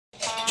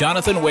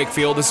Jonathan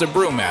Wakefield is a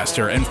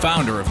brewmaster and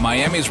founder of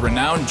Miami's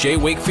renowned J.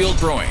 Wakefield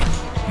Brewing.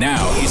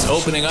 Now he's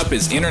opening up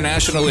his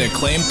internationally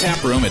acclaimed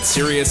tap room at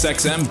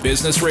SiriusXM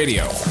Business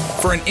Radio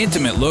for an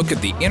intimate look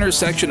at the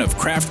intersection of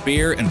craft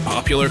beer and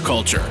popular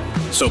culture.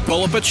 So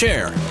pull up a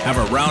chair, have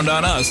a round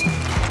on us,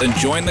 then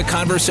join the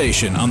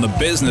conversation on the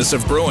business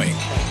of brewing.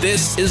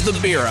 This is the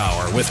Beer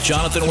Hour with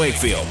Jonathan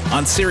Wakefield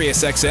on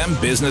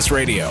SiriusXM Business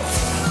Radio.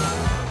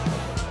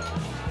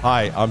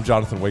 Hi, I'm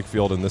Jonathan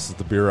Wakefield, and this is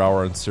the Beer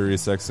Hour on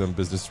SiriusXM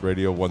Business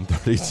Radio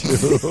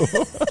 132.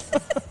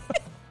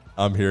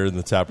 I'm here in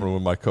the tap room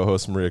with my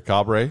co-host, Maria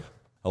Cabre.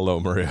 Hello,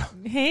 Maria.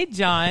 Hey,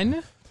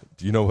 John.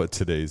 Do you know what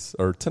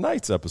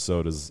tonight's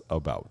episode is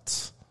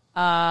about?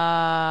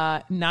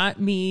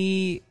 Not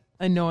me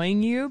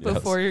annoying you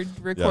before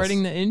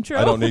recording the intro?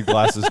 I don't need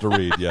glasses to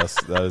read.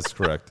 Yes, that is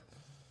correct.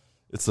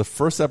 It's the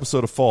first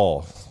episode of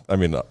fall. I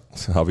mean,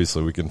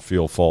 obviously, we can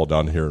feel fall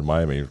down here in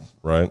Miami,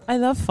 right? I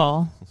love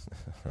fall.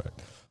 All right.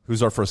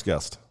 Who's our first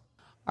guest?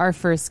 Our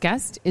first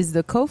guest is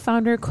the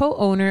co-founder,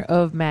 co-owner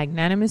of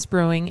Magnanimous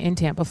Brewing in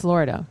Tampa,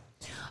 Florida.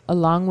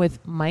 Along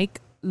with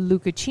Mike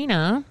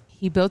Lucacina,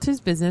 he built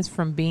his business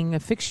from being a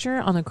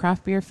fixture on the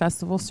craft beer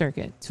festival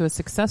circuit to a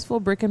successful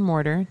brick and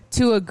mortar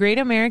to a Great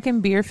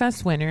American Beer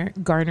Fest winner,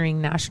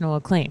 garnering national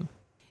acclaim.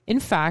 In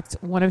fact,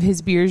 one of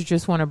his beers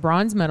just won a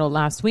bronze medal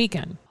last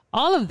weekend.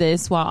 All of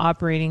this while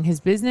operating his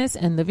business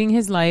and living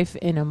his life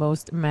in a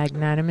most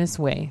magnanimous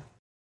way.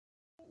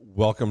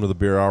 Welcome to the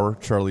Beer Hour,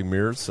 Charlie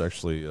Meers,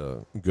 actually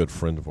a good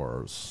friend of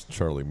ours,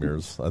 Charlie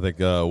Meers. I think,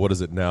 what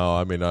is it now?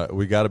 I mean,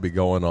 we got to be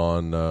going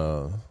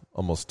on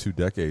almost 2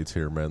 decades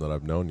here, man, that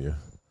I've known you.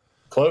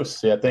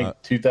 Close. Yeah, I think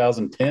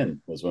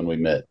 2010 was when we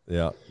met.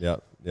 Yeah.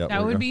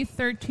 That would be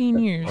 13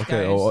 years,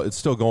 okay, guys. well, it's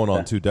still going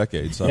on 2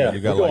 decades. I Yeah, mean,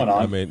 you got we're going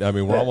on. I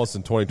mean, we're almost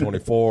in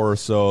 2024,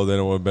 so then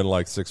it would have been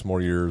like 6 more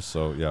years,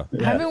 so yeah.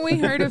 Haven't we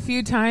heard a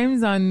few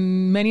times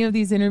on many of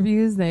these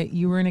interviews that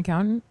you were an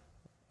accountant?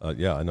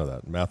 Yeah, I know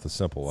that. Math is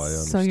simple. I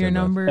understand. So your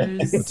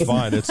numbers... It's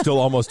fine. It's still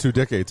almost 2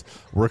 decades.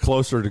 We're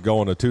closer to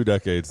going to 2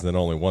 decades than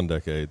only 1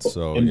 decade.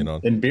 So,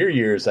 in beer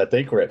years, I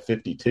think we're at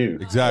 52.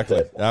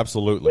 Exactly.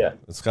 Absolutely. Yeah.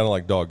 It's kind of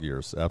like dog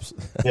years.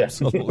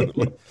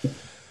 Absolutely.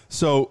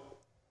 So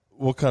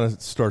we'll kind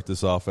of start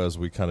this off as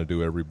we kind of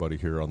do everybody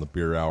here on the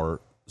Beer Hour.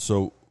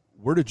 So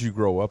where did you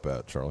grow up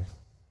at, Charlie?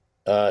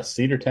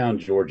 Cedartown,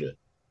 Georgia.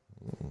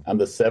 I'm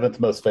the 7th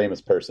most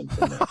famous person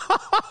from there.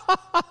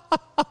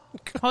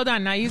 Hold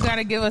on. Now you got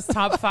to give us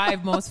top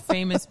 5 most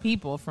famous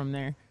people from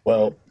there.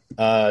 Well,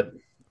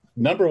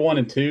 number 1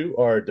 and 2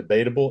 are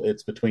debatable.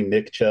 It's between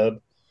Nick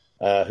Chubb,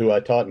 who I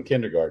taught in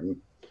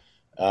kindergarten.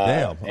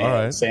 Damn. And all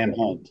right. Sam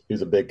Hunt,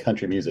 who's a big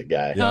country music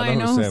guy. Yeah, I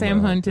know who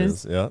Sam Hunt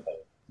is. Yeah.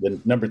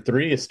 Then number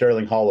 3 is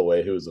Sterling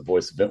Holloway, who is the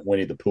voice of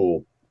Winnie the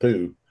Pooh.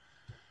 Damn.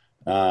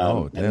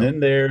 And then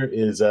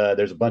there's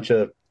a bunch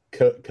of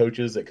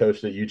coaches that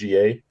coached at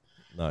UGA.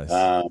 Nice.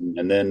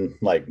 And then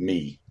like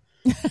me.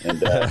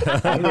 And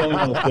I'm the only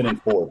one that's been in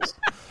Forbes.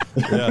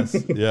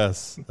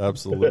 Yes,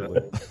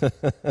 absolutely.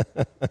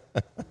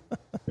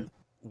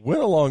 When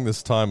along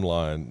this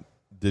timeline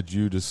did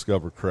you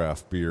discover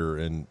craft beer,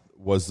 and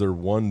was there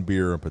one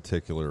beer in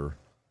particular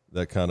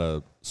that kind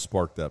of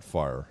sparked that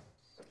fire?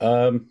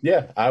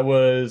 Yeah, I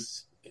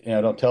was,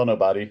 don't tell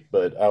nobody,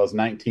 but I was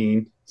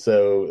 19,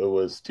 so it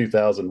was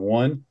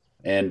 2001,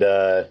 and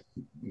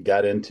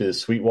got into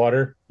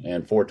Sweetwater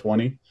and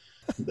 420.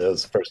 That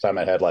was the first time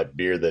I had like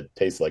beer that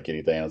tastes like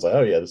anything. I was like,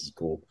 oh yeah, this is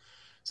cool.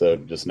 So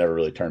just never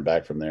really turned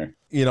back from there.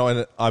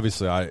 And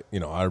obviously I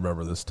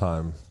remember this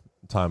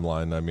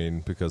timeline. I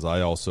mean, because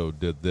I also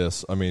did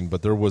this. I mean,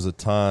 but there was a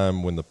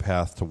time when the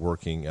path to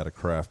working at a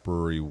craft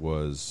brewery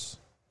was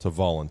to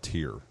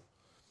volunteer.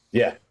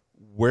 Yeah.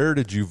 Where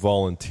did you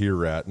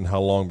volunteer at, and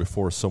how long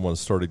before someone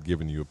started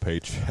giving you a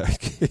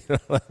paycheck? You know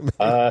what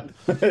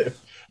I mean?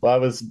 Well, I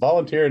was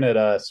volunteering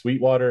at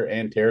Sweetwater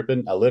and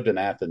Terrapin. I lived in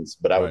Athens,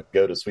 but I would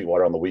go to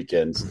Sweetwater on the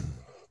weekends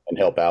and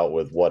help out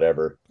with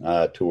whatever,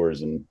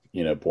 tours and,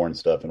 pouring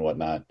stuff and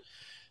whatnot.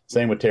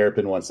 Same with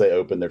Terrapin once they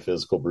opened their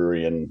physical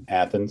brewery in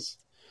Athens.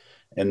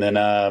 And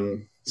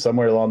then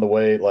somewhere along the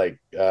way,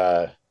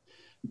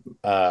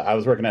 I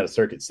was working at a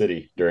Circuit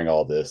City during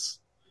all this.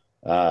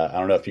 I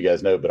don't know if you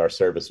guys know, but our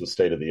service was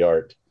state of the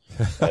art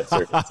at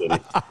Circuit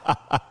City.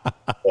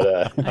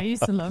 But, I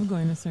used to love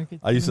going to Circuit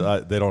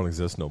City. They don't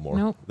exist no more.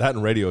 Nope. That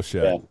and Radio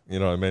Shack. You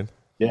know what I mean?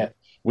 Yeah.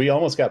 We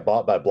almost got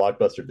bought by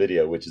Blockbuster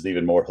Video, which is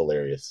even more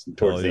hilarious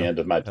towards the end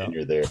of my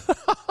tenure there.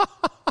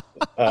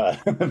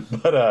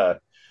 But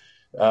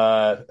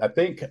I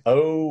think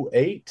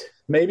 08,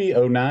 maybe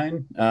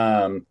 09,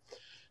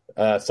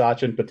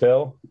 Sachin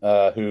Patel,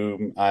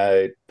 whom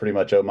I pretty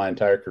much owe my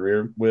entire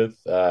career with,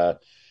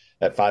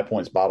 at 5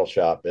 Points Bottle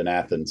Shop in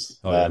Athens,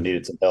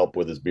 needed some help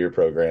with his beer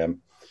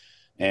program.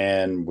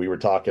 And we were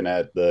talking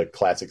at the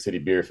Classic City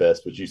Beer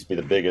Fest, which used to be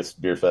the biggest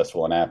beer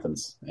festival in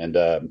Athens. And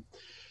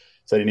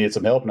said he needed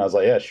some help. And I was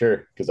like, yeah,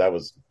 sure.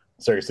 Because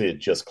Circuit City had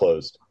just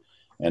closed.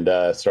 And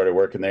started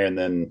working there, and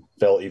then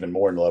fell even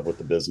more in love with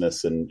the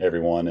business and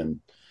everyone. And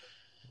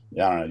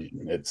I don't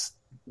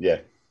know,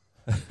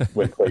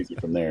 went crazy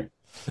from there.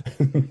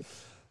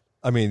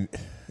 I mean,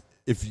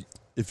 if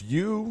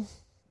you,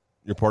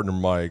 your partner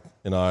Mike,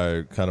 and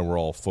I kind of were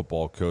all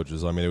football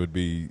coaches, I mean, it would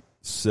be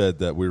said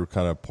that we were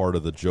kind of part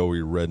of the Joey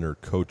Redner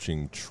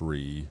coaching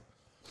tree.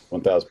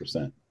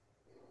 1,000%.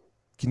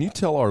 Can you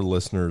tell our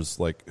listeners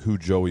like who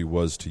Joey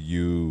was to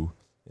you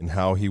and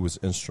how he was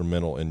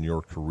instrumental in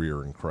your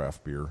career in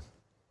craft beer?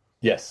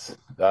 Yes.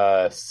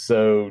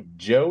 So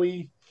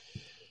Joey,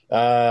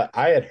 I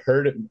had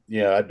heard it,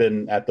 I'd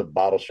been at the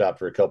bottle shop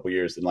for a couple of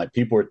years, and like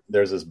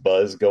there's this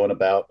buzz going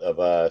about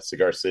of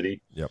Cigar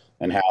City. Yep.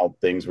 And how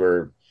things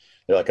were,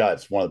 they're like,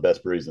 it's one of the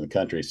best breweries in the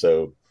country.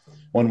 So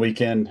one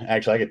weekend,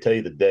 actually, I could tell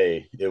you the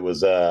day, it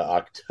was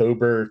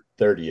October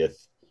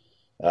 30th,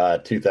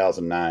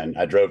 2009.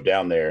 I drove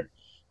down there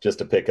just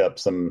to pick up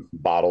some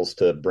bottles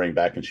to bring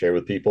back and share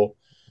with people.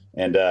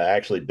 And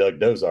actually, Doug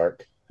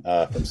Dozark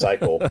from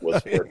Cycle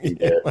was working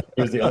there.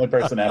 He was the only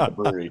person at the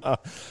brewery.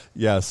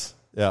 Yes.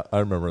 Yeah, I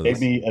remember this.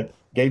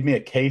 Gave me a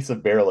case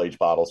of barrel-aged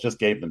bottles, just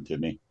gave them to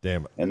me.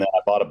 Damn it. And then I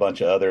bought a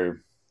bunch of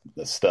other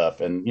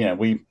stuff. And,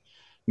 we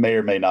may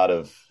or may not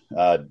have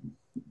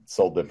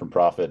sold them for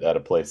profit at a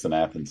place in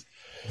Athens.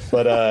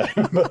 But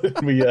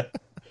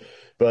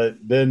but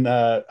then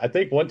I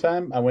think one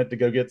time I went to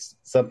go get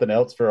something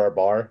else for our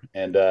bar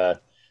and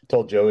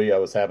told Joey I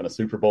was having a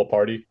Super Bowl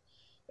party.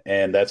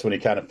 And that's when he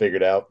kind of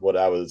figured out what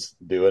I was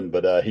doing.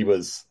 But I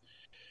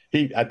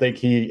think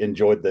he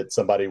enjoyed that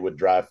somebody would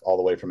drive all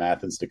the way from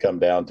Athens to come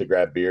down to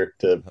grab beer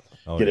to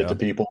get it to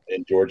people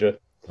in Georgia.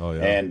 Oh,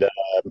 yeah. And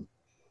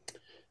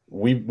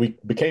we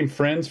became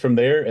friends from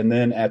there. And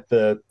then at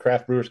the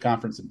Craft Brewers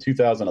Conference in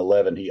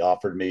 2011, he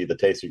offered me the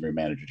tasting room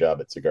manager job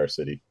at Cigar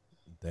City.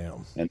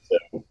 Damn. And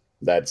so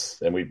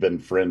and we've been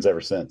friends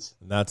ever since.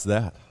 And that's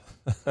that.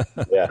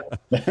 Yeah.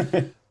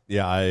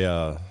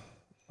 Yeah,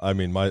 I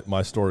mean,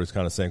 my story is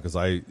kind of the same because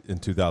in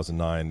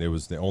 2009, it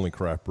was the only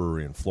craft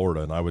brewery in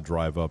Florida, and I would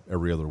drive up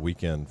every other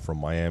weekend from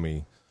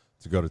Miami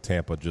to go to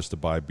Tampa just to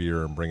buy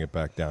beer and bring it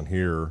back down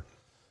here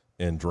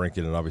and drink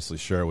it and obviously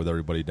share it with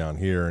everybody down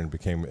here, and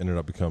ended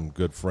up becoming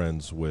good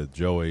friends with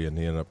Joey, and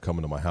he ended up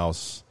coming to my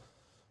house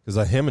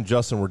because him and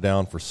Justin were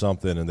down for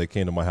something, and they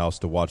came to my house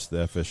to watch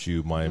the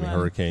FSU Miami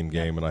Hurricane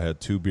game, and I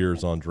had 2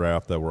 beers on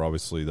draft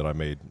that I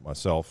made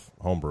myself,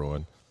 home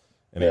brewing,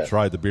 and he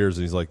tried the beers,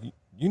 and he's like,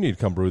 you need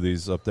to come brew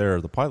these up there,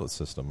 the pilot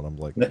system. And I'm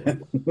like,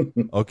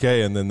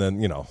 okay. And then,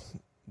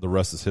 the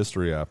rest is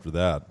history after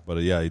that.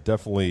 But yeah, he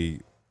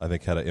definitely, I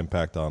think, had an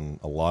impact on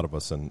a lot of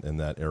us in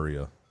that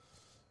area,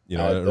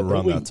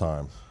 around that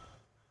time.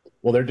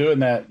 Well, they're doing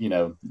that,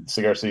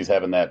 Cigar City's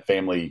having that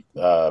family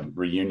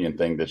reunion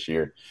thing this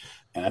year.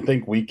 And I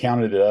think we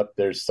counted it up.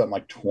 There's something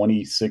like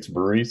 26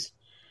 breweries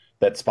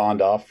that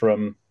spawned off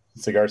from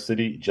Cigar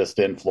City just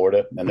in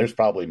Florida. And there's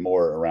probably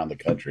more around the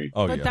country.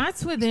 Oh, but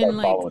that's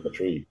within following the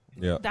tree.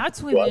 Yeah,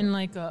 that's within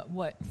like a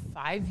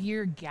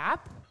 5-year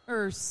gap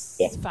or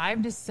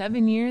 5 to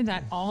 7 year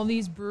that all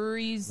these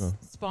breweries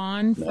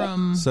spawn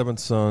from. Seventh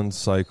Son,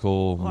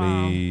 Cycle,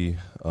 me,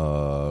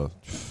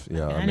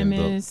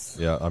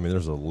 Magnanimous. I mean,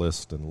 there's a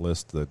list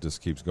that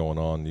just keeps going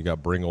on. You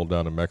got Bringle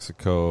down in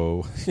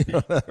Mexico. You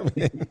know what I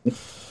mean?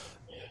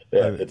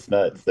 Yeah, it's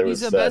nuts.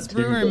 He's the best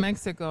brewer in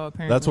Mexico,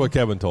 apparently. That's what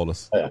Kevin told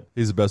us. Yeah.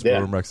 He's the best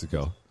brewer in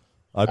Mexico.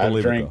 I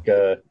believe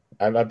it.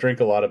 I've drank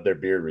a lot of their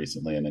beer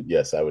recently, and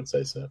yes, I would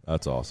say so.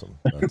 That's awesome.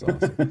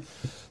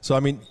 So, I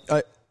mean,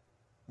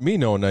 me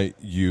knowing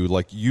you,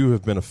 like, you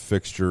have been a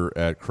fixture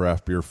at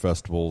craft beer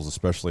festivals,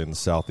 especially in the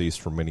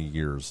Southeast, for many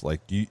years.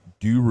 Like, do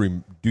you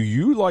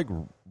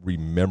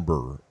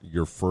remember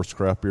your first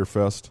craft beer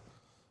fest?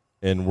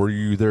 And were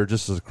you there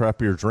just as a craft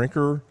beer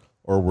drinker,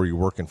 or were you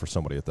working for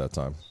somebody at that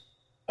time?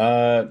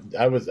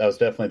 I was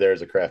definitely there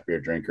as a craft beer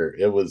drinker.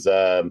 It was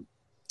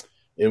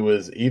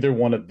either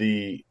one of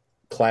the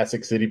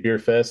Classic City Beer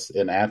Fests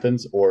in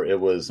Athens, or it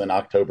was an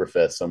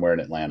Oktoberfest somewhere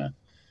in Atlanta,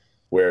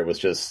 where it was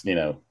just,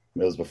 it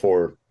was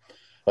before,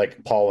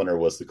 like, Polliner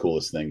was the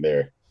coolest thing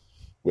there,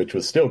 which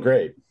was still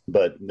great.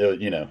 But,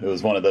 it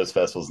was one of those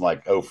festivals in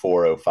like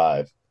 04,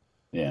 05.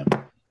 Yeah.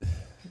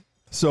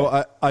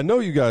 So I know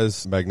you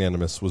guys,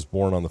 Magnanimous, was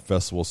born on the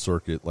festival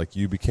circuit. Like,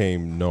 you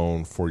became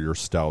known for your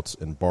stouts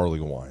and barley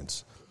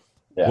wines.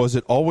 Yeah. Was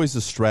it always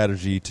a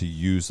strategy to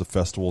use the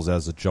festivals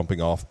as a jumping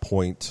off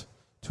point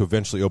to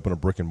eventually open a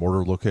brick and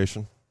mortar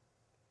location?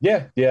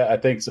 Yeah, I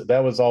think so.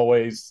 That was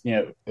always,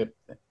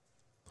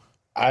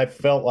 I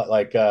felt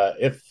like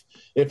if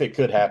it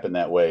could happen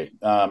that way.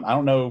 I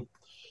don't know.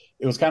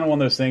 It was kind of one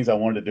of those things. I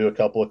wanted to do a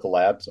couple of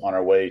collabs on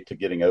our way to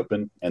getting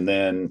open, and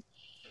then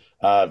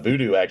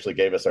Voodoo actually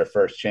gave us our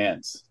first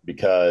chance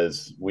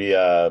because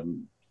I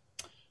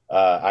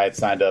had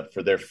signed up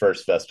for their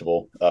first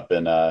festival up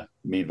in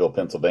Meadville,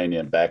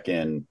 Pennsylvania, back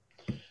in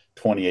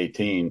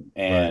 2018,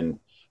 and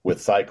with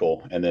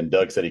Cycle, and then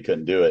Doug said he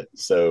couldn't do it.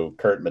 So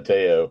Kurt and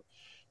Mateo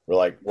were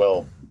like,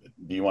 well,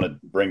 do you want to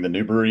bring the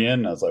new brewery in?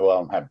 And I was like, well, I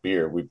don't have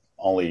beer. We've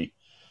only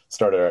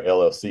started our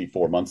LLC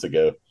 4 months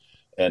ago.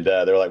 And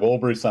they were like, well, we'll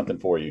brew something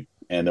for you,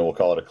 and then we'll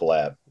call it a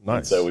collab. Nice.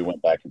 And so we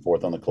went back and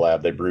forth on the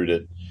collab. They brewed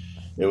it.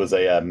 It was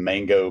a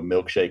mango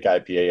milkshake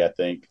IPA, I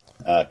think,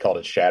 called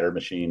it Shatter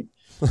Machine.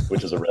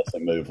 which is a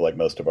wrestling move like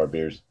most of our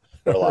beers,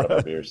 or a lot of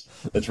our beers.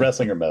 It's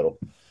wrestling or metal.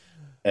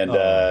 And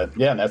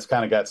and that's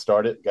kind of got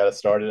us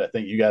started. I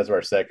think you guys were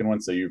our second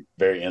one, so you're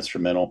very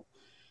instrumental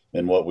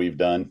in what we've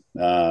done.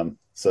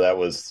 So that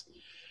was,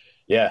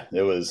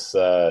 it was.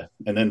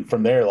 And then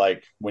from there,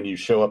 like when you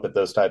show up at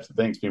those types of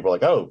things, people are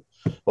like, oh,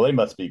 well, they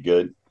must be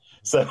good.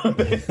 So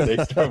we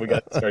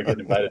started getting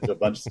invited to a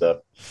bunch of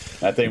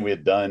stuff. And I think we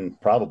had done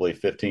probably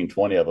 15,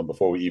 20 of them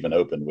before we even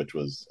opened, which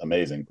was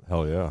amazing.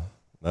 Hell yeah.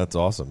 That's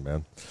awesome,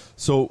 man.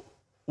 So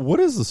what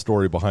is the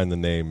story behind the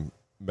name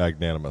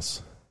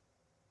Magnanimous?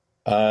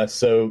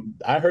 So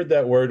I heard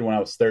that word when I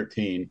was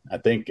 13. I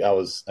think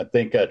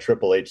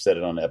Triple H said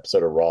it on an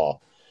episode of Raw.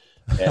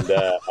 And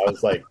I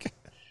was like,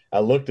 I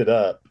looked it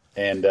up,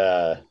 and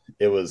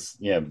it was,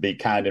 be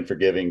kind and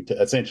forgiving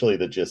to essentially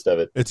the gist of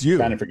it. It's you.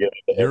 Kind and forgiving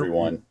to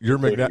everyone. You're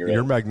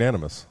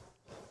magnanimous.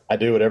 I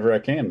do whatever I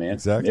can, man.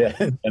 Exactly.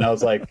 Yeah. And I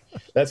was like,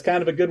 that's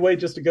kind of a good way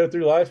just to go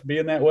through life,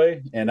 being that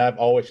way. And I've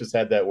always just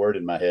had that word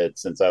in my head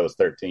since I was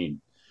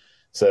 13.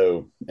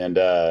 So, and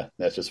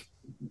that's just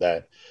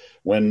that.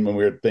 When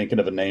we were thinking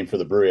of a name for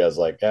the brewery, I was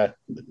like,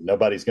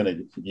 nobody's going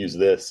to use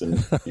this.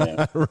 And,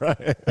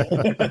 Right.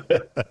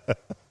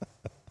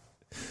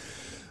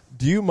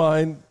 Do you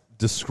mind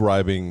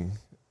describing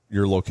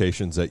your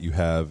locations that you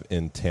have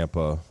in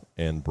Tampa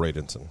and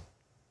Bradenton?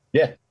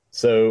 Yeah.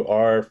 So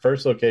our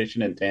first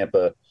location in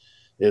Tampa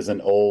is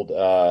an old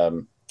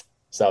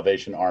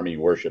Salvation Army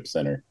worship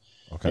center.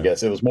 Okay. I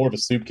guess it was more of a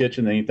soup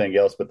kitchen than anything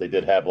else, but they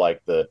did have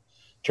like the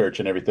church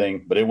and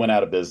everything. But it went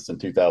out of business in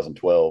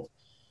 2012.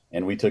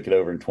 And we took it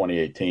over in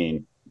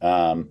 2018.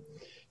 But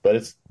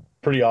it's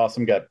pretty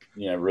awesome. Got,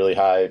 really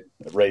high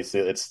race.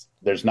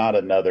 There's not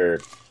another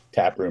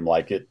tap room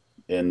like it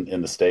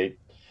in the state.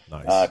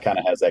 Nice. Kind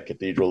of has that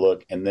cathedral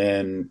look. And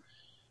then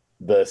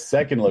the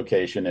second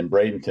location in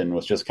Bradenton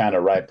was just kind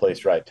of right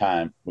place, right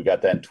time. We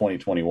got that in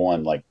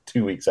 2021, like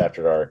 2 weeks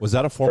after our. Was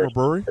that a former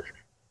brewery?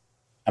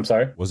 I'm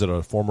sorry? Was it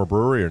a former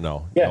brewery or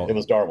no? Yeah, no. It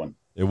was Darwin.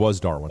 It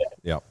was Darwin.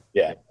 Yeah.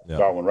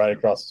 Darwin, right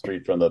across the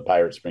street from the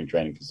Pirate Spring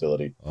Training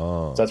Facility.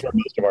 Oh. So that's where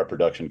most of our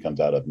production comes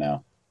out of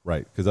now.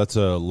 Right, because that's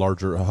a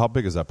larger. How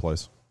big is that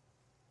place?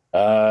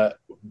 The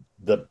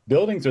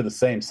buildings are the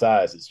same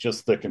size. It's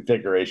just the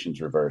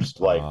configuration's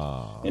reversed. Like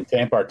in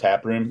Tampa, our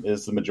tap room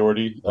is the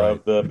majority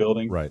of the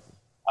building. Right.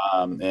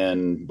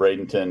 In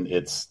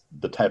Bradenton,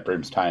 the tap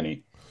room's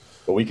tiny,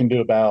 but we can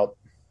do about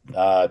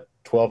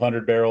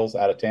 1,200 barrels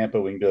out of Tampa.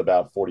 We can do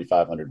about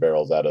 4,500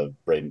 barrels out of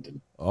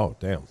Bradenton. Oh,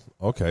 damn.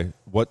 Okay.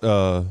 What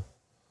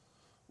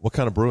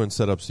kind of brewing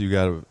setups do you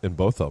got in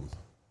both of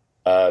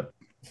them?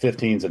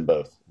 15s in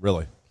both.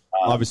 Really?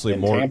 Obviously,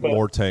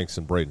 more tanks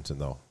in Bradenton,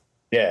 though.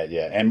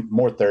 Yeah, and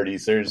more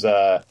 30s. There's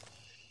I'm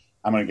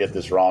going to get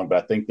this wrong,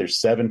 but I think there's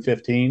 7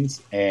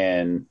 15s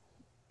and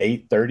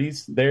 8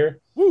 30s there.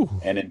 Woo.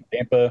 And in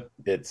Tampa,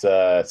 it's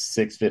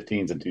 6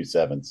 15s and 2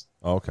 7s.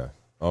 Okay.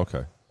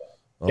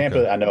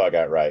 Tampa, I know I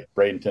got right.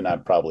 Bradenton,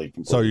 I'm probably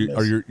completely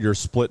So you're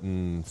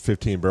splitting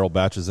 15-barrel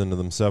batches into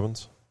them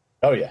 7s?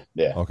 Oh, yeah.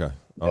 Okay.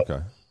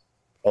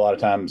 A lot of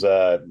times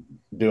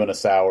doing a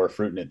sour,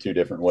 fruiting it 2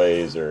 different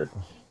ways, or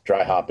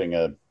dry hopping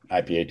a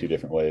IPA 2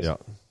 different ways.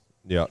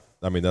 Yeah.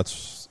 I mean,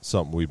 that's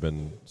something we've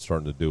been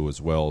starting to do as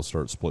well,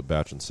 start split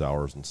batching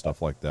sours and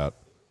stuff like that,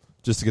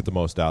 just to get the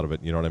most out of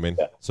it, you know what I mean?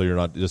 Yeah. So you're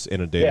not just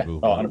inundated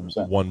with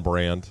 100%. One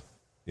brand,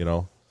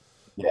 Yeah.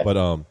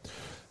 But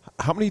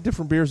how many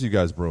different beers are you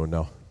guys brewing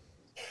now?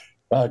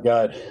 Oh,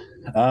 God.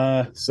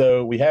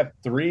 So we have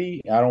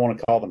 3. I don't want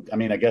to call them,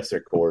 I guess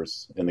they're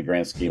cores in the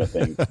grand scheme of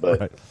things,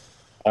 but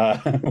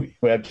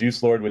we have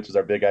Juice Lord, which is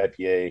our big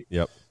IPA.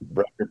 Yep.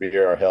 Brucker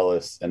Beer, our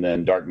Hellas, and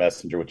then Dark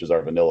Messenger, which is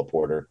our vanilla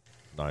porter.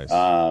 Nice.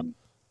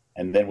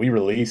 And then we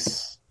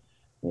release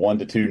 1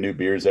 to 2 new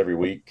beers every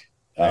week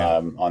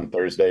on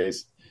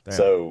Thursdays. Damn.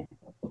 So,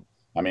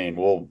 I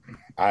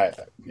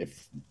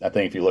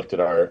think if you looked at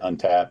our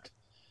Untapped,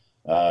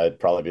 it'd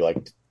probably be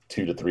like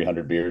 200 to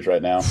 300 beers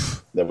right now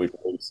that we've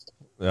released.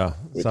 Yeah,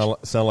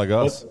 sound like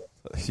us.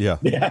 Yeah.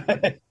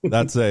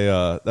 That's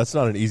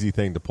not an easy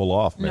thing to pull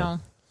off, man. No.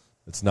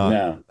 It's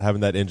not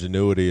having that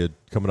ingenuity of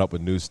coming up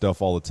with new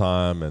stuff all the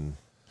time, and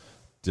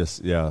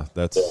just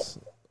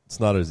it's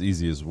not as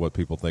easy as what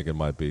people think it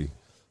might be.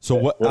 So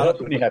what? Well,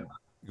 helps when you have.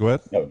 Go ahead.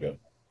 No, go.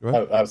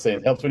 I was saying,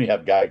 it helps when you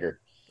have Geiger.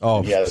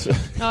 Oh, yeah.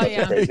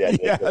 Crazy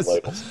ideas with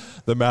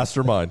labels. The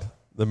mastermind.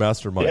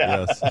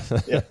 Yes.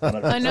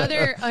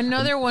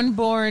 Another one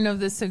born of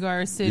the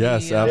Cigar City.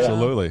 Yes,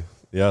 absolutely.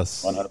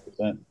 Yes,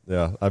 100%.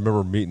 Yeah, I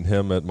remember meeting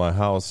him at my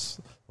house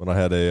when I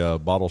had a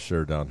bottle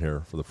share down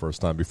here for the first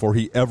time before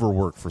he ever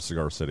worked for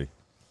Cigar City.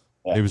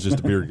 Yeah. He was just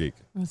a beer geek.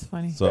 That's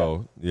funny.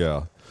 So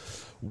yeah.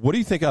 What do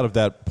you think out of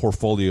that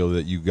portfolio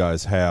that you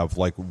guys have?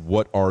 Like,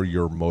 what are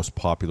your most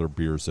popular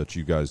beers that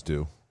you guys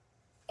do?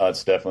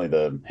 It's definitely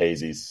the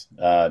hazies.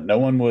 No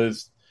one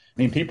was.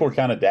 People were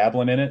kind of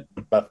dabbling in it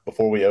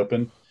before we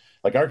opened.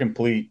 Like, our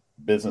complete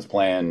business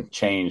plan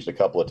changed a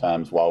couple of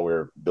times while we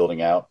were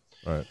building out.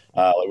 Right.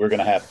 Like, we're going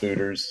to have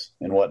fooders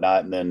and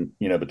whatnot, and then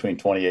between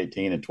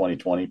 2018 and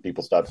 2020,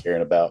 people stopped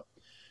caring about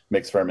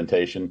mixed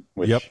fermentation,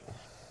 which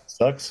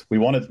sucks.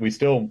 We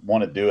still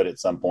want to do it at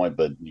some point,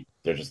 but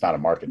there's just not a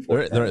market for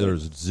it.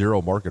 There's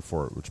zero market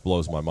for it, which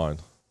blows my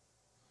mind.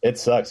 It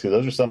sucks because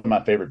those are some of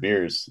my favorite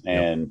beers,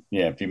 and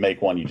if you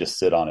make one, you just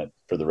sit on it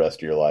for the rest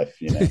of your life.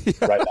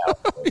 Right now.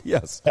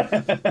 Yes.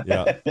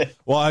 Yeah.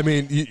 Well, I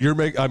mean,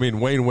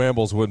 Wayne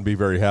Wambles wouldn't be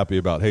very happy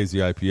about hazy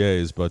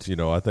IPAs, but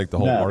I think the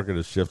whole market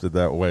has shifted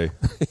that way.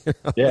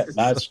 Yeah,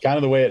 it's kind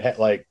of the way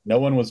it no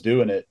one was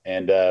doing it,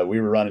 and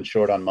we were running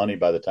short on money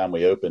by the time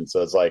we opened.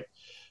 So it's like,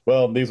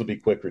 well, these will be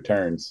quick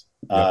returns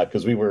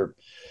because we were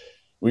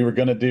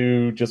going to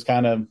do just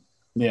kind of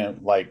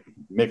like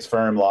mixed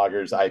firm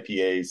lagers,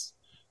 IPAs.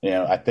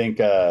 I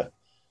think a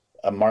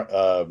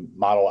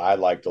model I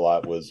liked a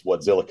lot was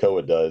what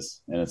Zillicoa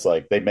does, and it's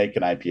like they make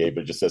an IPA,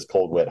 but it just says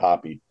cold, wet,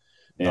 hoppy.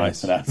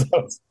 Nice. And I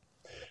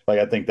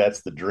think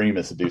that's the dream,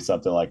 is to do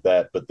something like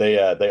that. But they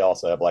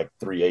also have like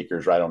 3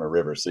 acres right on a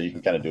river, so you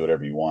can kind of do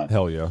whatever you want.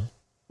 Hell yeah.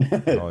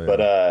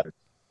 But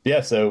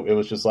so it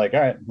was just like, all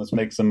right, let's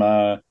make some.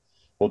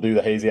 We'll do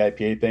the hazy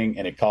IPA thing,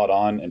 and it caught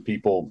on, and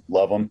people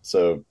love them.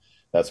 So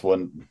that's what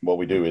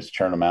we do is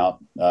churn them out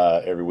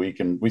every week,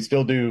 and we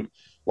still do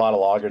a lot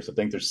of lagers. I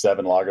think there's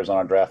 7 lagers on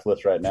our draft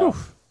list right now.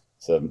 Whew.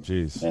 So,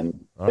 jeez,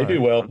 and they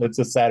do well. It's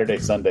a Saturday,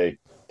 Sunday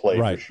play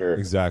for sure.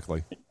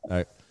 Exactly.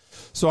 Right.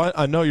 So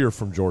I know you're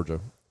from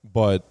Georgia,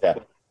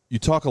 but you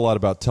talk a lot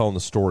about telling the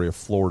story of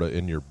Florida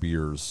in your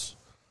beers.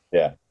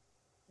 Yeah.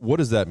 What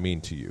does that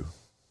mean to you?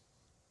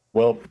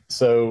 Well,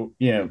 so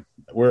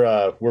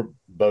we're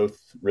both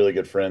really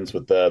good friends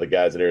with the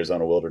guys at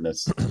Arizona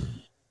Wilderness.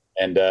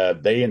 And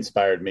they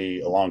inspired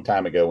me a long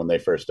time ago when they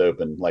first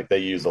opened. Like, they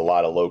use a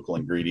lot of local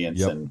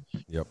ingredients, and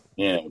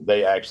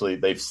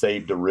they've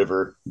saved a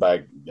river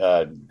by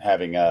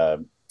having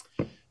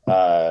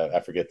I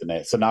forget the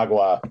name,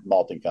 Sinagua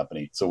Malting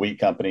Company. It's a wheat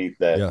company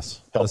that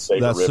helps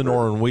save a river. That's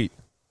Sonoran wheat.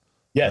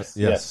 Yes,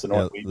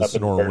 Sonoran wheat. The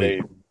Sonoran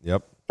wheat.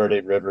 Yep,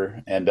 Verde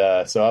River. And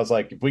so I was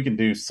like, if we can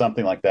do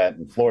something like that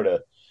in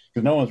Florida,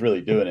 because no one's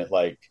really doing it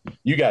like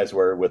you guys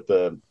were with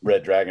the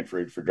red dragon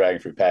fruit for dragon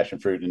fruit passion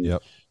fruit, and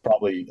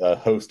probably a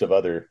host of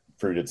other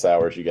fruited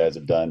sours you guys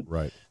have done.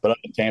 Right. But up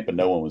in Tampa,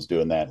 no one was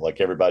doing that.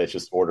 Like, everybody's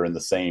just ordering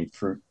the same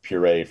fruit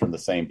puree from the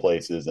same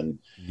places, and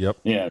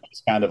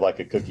it's kind of like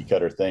a cookie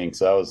cutter thing.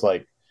 So I was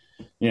like,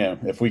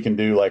 if we can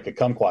do like a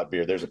kumquat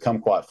beer, there's a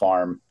kumquat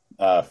farm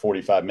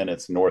 45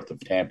 minutes north of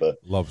Tampa.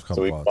 Loves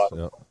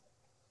kumquats.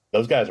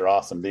 Those guys are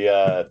awesome.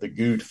 The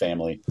Good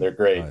family, they're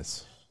great.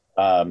 Nice.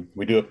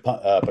 We do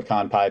a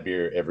pecan pie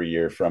beer every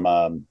year from,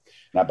 and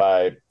I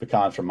buy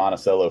pecans from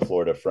Monticello,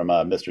 Florida, from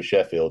Mr.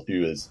 Sheffield,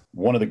 who is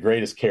one of the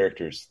greatest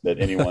characters that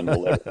anyone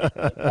will ever meet in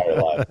their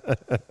entire life.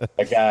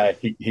 That guy,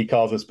 he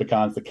calls his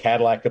pecans the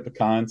Cadillac of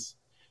pecans.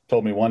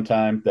 Told me one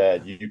time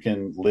that you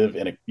can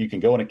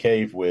go in a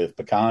cave with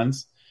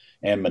pecans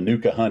and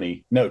Manuka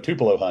honey,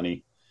 Tupelo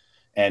honey,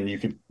 and you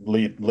can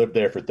live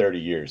there for 30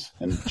 years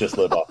and just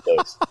live off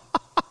those.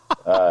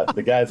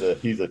 The guy's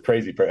he's a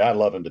crazy person. I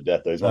love him to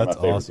death, though. He's one of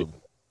my favorites. Awesome.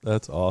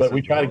 That's awesome. But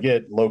we try to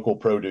get local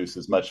produce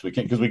as much as we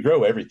can, because we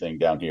grow everything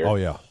down here. Oh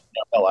yeah.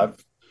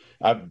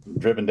 I've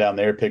driven down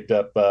there, picked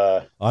up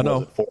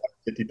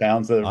 450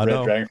 pounds of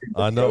red dragon fruit.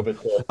 I know.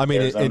 I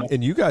mean,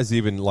 and you guys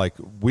even, like,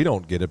 we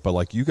don't get it, but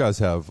like you guys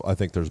have, I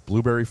think there's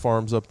blueberry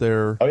farms up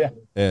there. Oh yeah.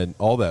 And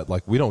all that.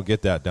 Like, we don't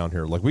get that down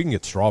here. Like, we can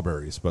get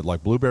strawberries, but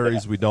like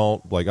blueberries we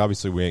don't. Like,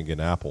 obviously we ain't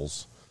getting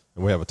apples,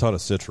 and we have a ton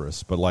of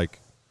citrus, but like,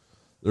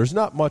 there's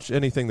not much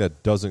anything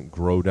that doesn't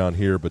grow down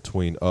here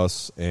between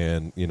us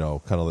and,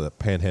 kind of the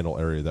panhandle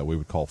area that we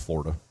would call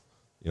Florida.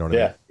 You know what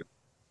I mean?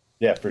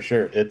 Yeah, for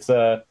sure. It's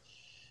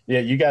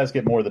you guys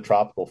get more of the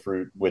tropical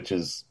fruit, which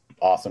is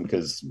awesome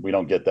because we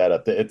don't get that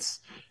up there.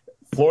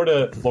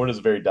 Florida's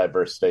a very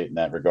diverse state in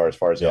that regard as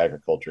far as the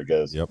agriculture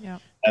goes. Yep.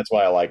 That's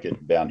why I like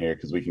it down here,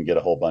 because we can get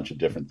a whole bunch of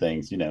different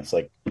things. It's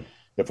like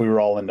if we were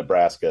all in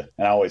Nebraska,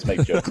 and I always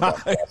make jokes about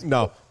Nebraska.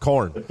 No,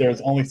 corn. But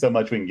there's only so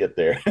much we can get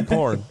there.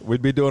 Corn.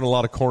 We'd be doing a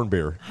lot of corn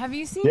beer. Have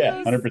you seen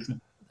those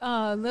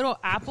 100%. Little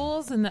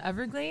apples in the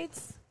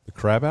Everglades? The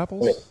crab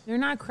apples? They're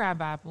not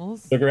crab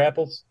apples. Sugar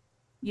apples?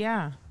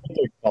 Yeah. I think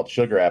they're called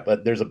sugar apple.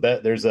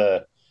 There's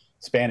a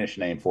Spanish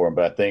name for them,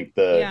 but I think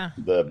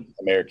the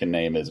American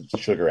name is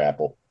sugar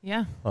apple.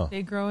 Yeah. Huh.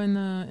 They grow in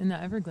the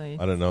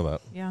Everglades. I didn't know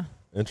that. Yeah.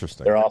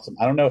 Interesting. They're awesome.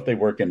 I don't know if they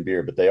work in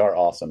beer, but they are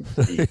awesome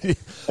to eat.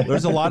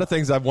 There's a lot of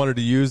things I've wanted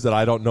to use that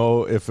I don't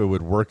know if it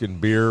would work in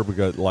beer,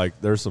 because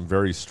like there's some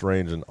very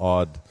strange and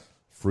odd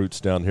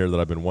fruits down here that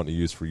I've been wanting to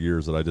use for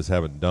years that I just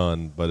haven't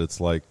done. But it's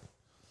like,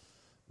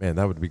 man,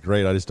 that would be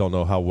great. I just don't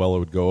know how well it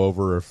would go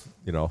over if,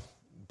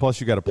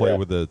 plus you got to play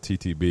with the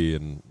TTB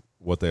and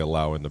what they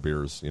allow in the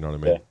beers. You know what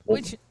I mean?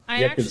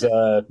 Yeah. Because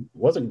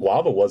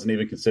guava wasn't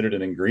even considered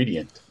an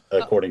ingredient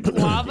according to the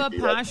guava,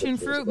 passion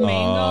fruit,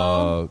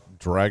 mango,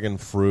 dragon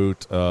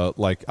fruit.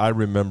 Like I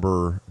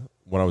remember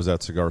when I was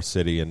at Cigar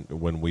City and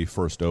when we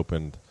first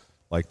opened,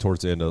 like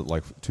towards the end of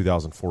like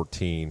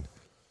 2014,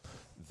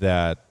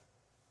 that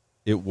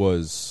there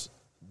was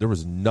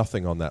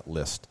nothing on that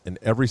list, and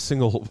every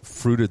single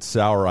fruited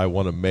sour I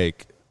wanted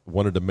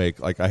to make,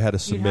 like I had to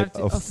submit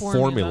a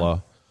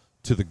formula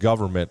to the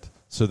government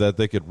so that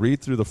they could read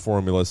through the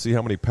formula, see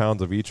how many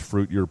pounds of each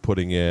fruit you're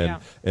putting in,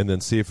 and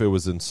then see if it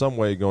was in some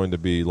way going to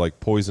be like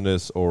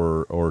poisonous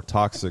or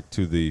toxic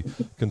to the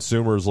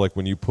consumers, like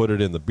when you put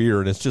it in the beer.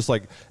 And it's just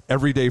like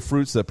everyday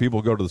fruits that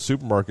people go to the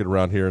supermarket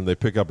around here and they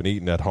pick up and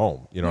eat at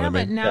home. You know what I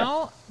mean? But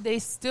now they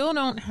still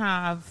don't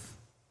have,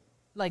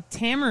 like,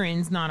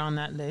 tamarind's not on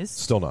that list.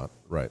 Still not,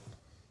 right.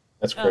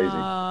 That's crazy.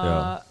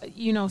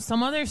 You know,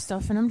 some other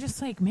stuff, and I'm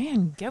just like,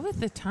 man, get with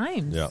the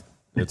times. Yeah.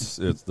 It's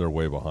they're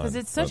way behind. Because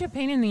it's such a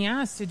pain in the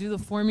ass to do the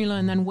formula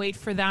and then wait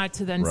for that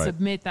to then Right.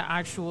 submit the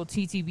actual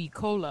TTB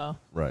cola.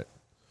 Right.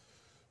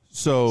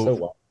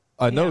 So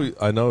I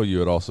know you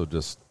had also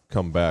just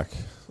come back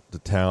to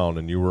town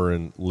and you were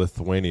in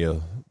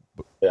Lithuania.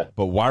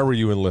 But why were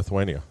you in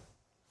Lithuania?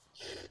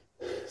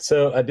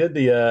 So I did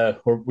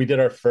we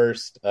did our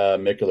first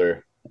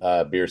Mikkeller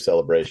beer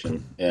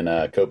celebration in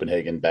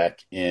Copenhagen back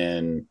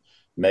in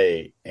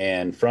May,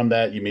 and from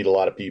that you meet a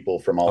lot of people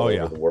from all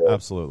over the world.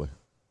 Absolutely.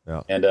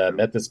 Yeah. And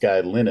met this guy,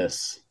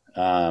 Linus.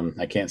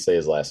 I can't say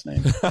his last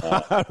name.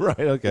 Right.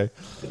 Okay.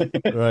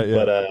 Right.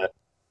 Yeah. But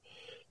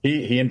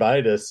he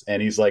invited us,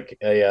 and he's like,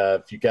 "Hey,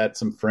 if you got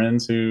some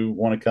friends who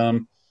want to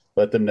come,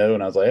 let them know."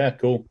 And I was like, "Yeah,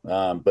 cool."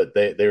 But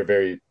they were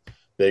very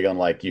big on,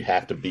 like, you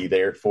have to be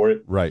there for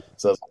it. Right.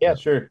 So I was like, "Yeah,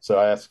 sure." So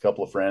I asked a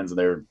couple of friends, and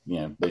they were,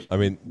 I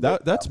mean,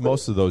 that's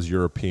most of those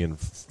European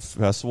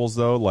festivals,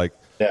 though. Like,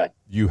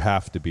 you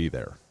have to be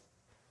there.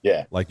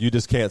 Yeah. Like, you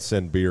just can't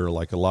send beer.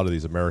 Like, a lot of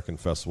these American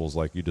festivals,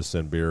 like, you just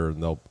send beer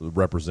and the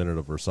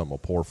representative or something will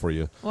pour for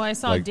you. Well, I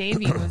saw like,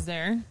 Davey was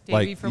there.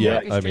 Davey from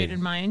Orchestrated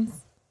Minds.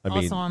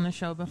 Also on the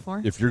show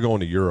before. If you're going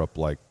to Europe,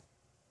 like,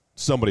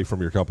 somebody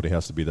from your company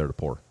has to be there to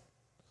pour.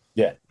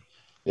 Yeah.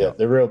 Yeah.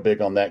 They're real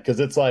big on that, because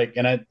it's like,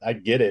 and I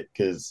get it,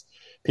 because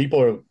people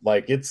are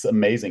like, it's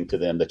amazing to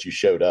them that you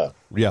showed up.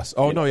 Yes.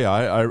 Oh, no, yeah.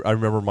 I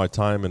remember my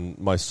time and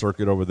my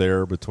circuit over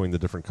there between the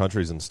different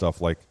countries and stuff.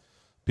 Like,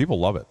 people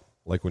love it.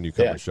 Like, when you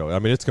come to show. I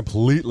mean, it's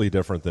completely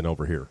different than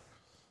over here.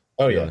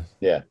 Oh, yeah.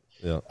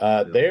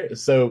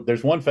 So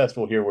there's one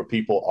festival here where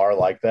people are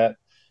like that,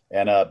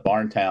 and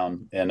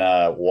Barntown in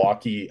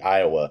Waukee,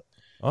 Iowa.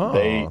 Oh.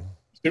 They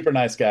super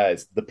nice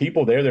guys. The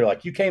people there, they're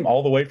like, "You came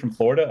all the way from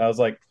Florida?" I was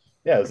like,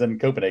 "Yeah, I was in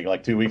Copenhagen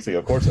like 2 weeks ago."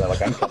 Of course, I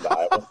can come to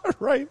Iowa.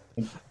 Right.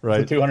 It's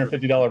a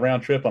 $250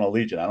 round trip on a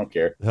Legion. I don't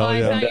care. Hell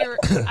yeah.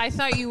 I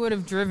thought you would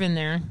have driven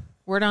there.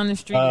 Word on the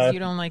street is you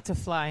don't like to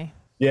fly.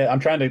 Yeah,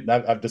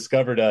 I've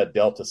discovered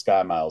Delta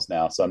Sky Miles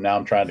now, so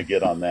I'm trying to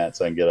get on that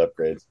so I can get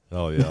upgrades.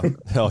 Hell yeah.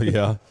 Hell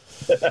yeah.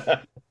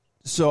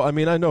 So, I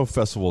mean, I know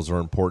festivals are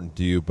important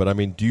to you, but, I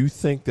mean, do you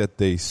think that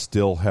they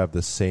still have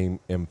the same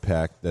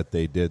impact that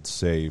they did,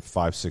 say,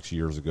 5-6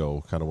 years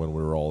ago, kind of when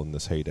we were all in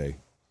this heyday?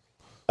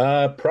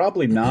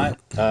 Probably not.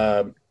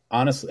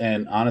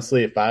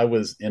 Honestly, if I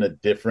was in a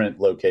different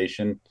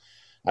location,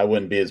 I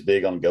wouldn't be as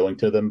big on going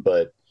to them,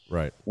 but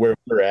right where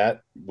we're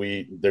at,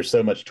 there's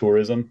so much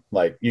tourism.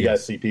 Like, you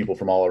guys see people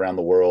from all around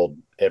the world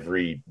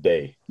every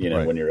day,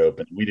 when you're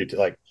open. We do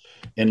like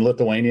in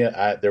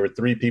Lithuania, there were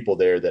 3 people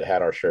there that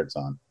had our shirts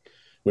on,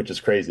 which is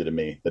crazy to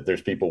me that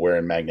there's people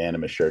wearing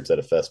Magnanimous shirts at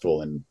a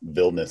festival in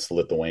Vilnius,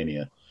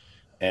 Lithuania.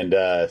 And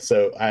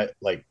so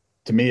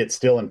to me, it's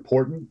still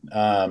important,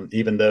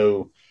 even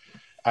though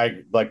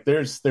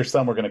there's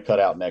some we're going to cut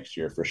out next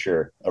year for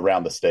sure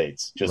around the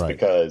States, just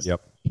because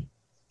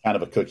kind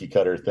of a cookie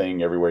cutter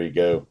thing everywhere you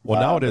go. Well,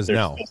 now it is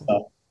now.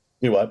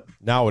 Do what?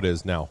 Now it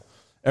is now.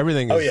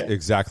 Everything is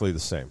exactly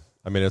the same.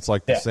 I mean, it's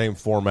like the same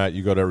format.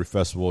 You go to every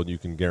festival and you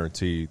can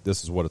guarantee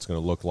this is what it's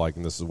going to look like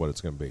and this is what it's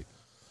going to be.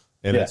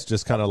 And it's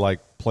just kind of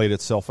like played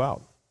itself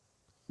out.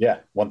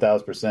 Yeah,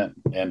 1,000%.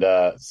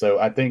 And so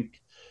I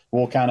think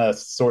we'll kind of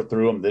sort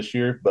through them this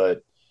year,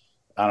 but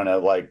I don't know,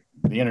 like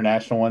the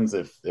international ones,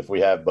 if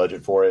we have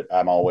budget for it,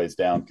 I'm always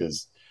down,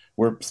 because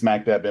we're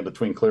smack dab in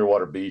between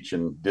Clearwater Beach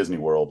and Disney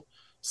World.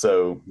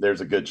 So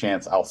there's a good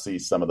chance I'll see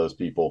some of those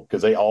people,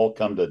 because they all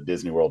come to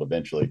Disney World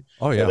eventually.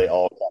 Oh, yeah. They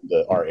all come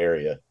to our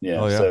area.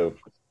 So,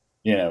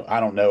 I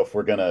don't know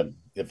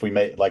if we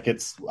make, like,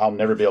 I'll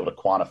never be able to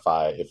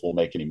quantify if we'll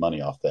make any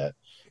money off that.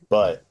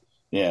 But,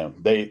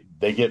 they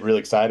get really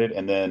excited,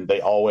 and then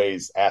they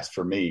always ask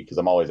for me, because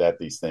I'm always at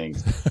these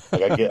things.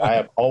 Like, I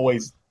have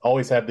always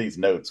have these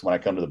notes when I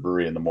come to the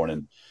brewery in the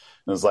morning.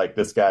 And it's like,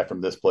 this guy from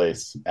this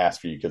place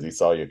asked for you because he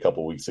saw you a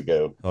couple weeks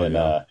ago in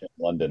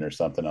London or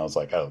something. I was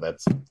like, oh,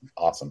 that's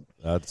awesome.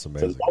 That's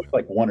amazing. So there's always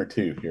like 1 or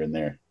 2 here and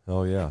there.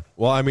 Oh, yeah.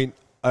 Well, I mean,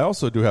 I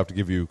also do have to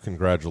give you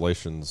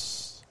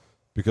congratulations,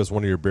 because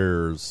one of your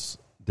beers,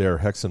 Der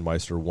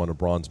Hexenmeister, won a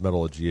bronze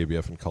medal at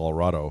GABF in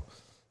Colorado.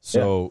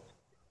 So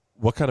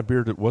what kind of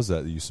beer was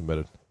that you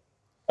submitted?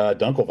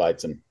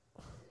 Dunkelweizen.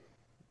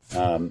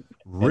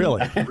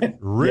 Really?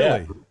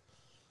 Really?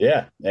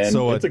 Yeah. And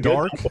so it's a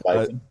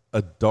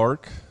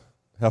dark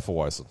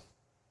Hefeweizen.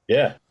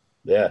 Yeah.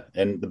 Yeah.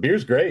 And the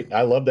beer's great.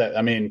 I love that.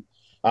 I mean,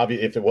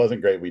 obviously, if it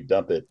wasn't great, we'd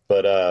dump it.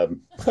 But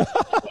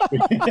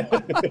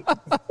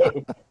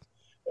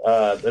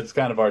that's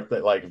kind of our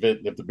thing. Like,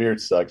 if the beer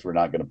sucks, we're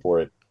not going to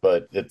pour it.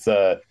 But it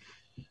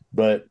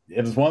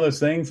was one of those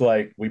things,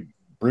 like,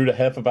 brewed a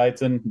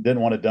Hefeweizen.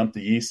 Didn't want to dump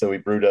the yeast, so we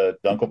brewed a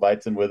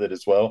Dunkelweizen with it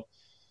as well,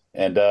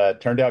 and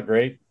it turned out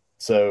great.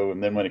 So,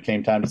 and then when it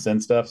came time to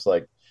send stuff, it's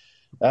like,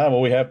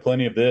 well, we have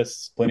plenty of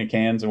this, plenty of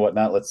cans and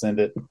whatnot. Let's send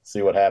it,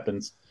 see what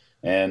happens,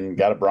 and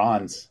got a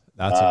bronze.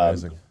 That's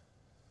amazing.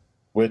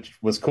 Which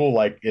was cool.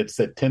 Like, it's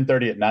at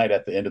 10:30 at night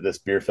at the end of this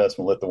beer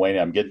festival in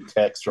Lithuania. I'm getting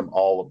texts from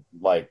all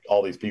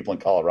these people in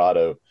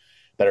Colorado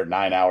that are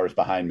 9 hours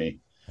behind me.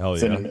 Hell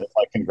yeah. Sending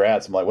like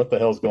congrats. I'm like, what the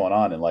hell's going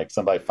on? And like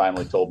somebody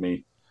finally told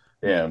me,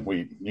 yeah,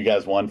 you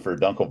guys won for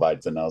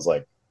Dunkelweizen. And I was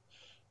like,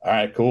 all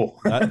right, cool.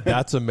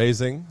 That's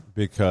amazing,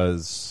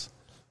 because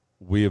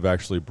we have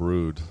actually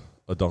brewed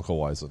a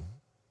Dunkelweizen.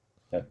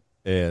 Yeah.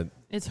 And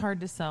it's hard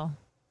to sell.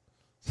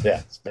 Yeah,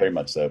 it's very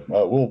much so.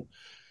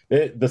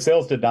 The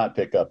sales did not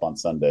pick up on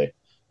Sunday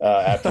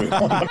after we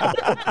won.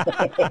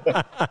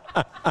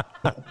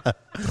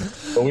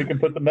 But we can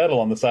put the medal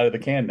on the side of the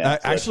can now.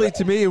 Actually,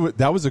 to me,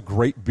 that was a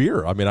great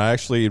beer. I mean, I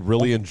actually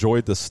really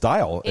enjoyed the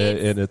style,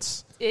 and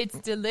it's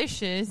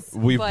delicious.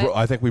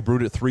 I think we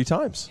brewed it 3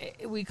 times.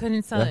 We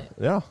couldn't sell it.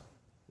 Yeah.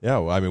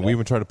 I mean, we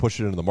even tried to push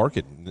it into the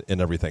market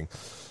and everything.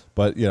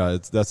 But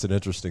that's an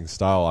interesting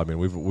style. I mean,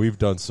 we've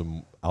done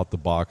some out the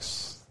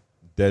box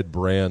dead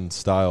brand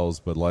styles,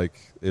 but like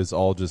it's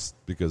all just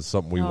because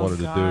something we wanted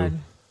to do.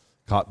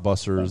 Cot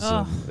busters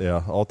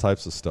and all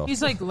types of stuff.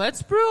 He's like,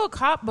 let's brew a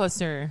cot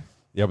buster.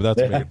 Yeah, but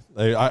that's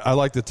me. I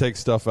like to take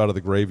stuff out of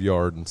the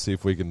graveyard and see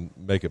if we can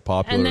make it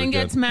popular. And then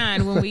again. gets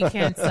mad when we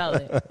can't sell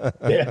it.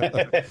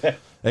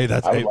 We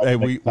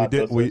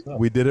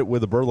did it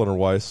with the Berliner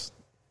Weiss,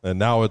 and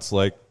now it's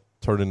like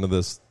turned into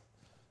this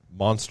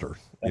monster.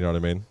 You know what I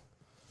mean?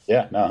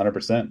 Yeah, no,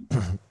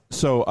 100%.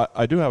 So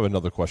I do have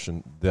another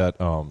question that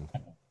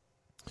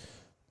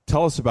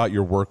tell us about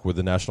your work with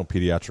the National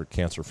Pediatric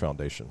Cancer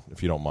Foundation,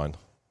 if you don't mind.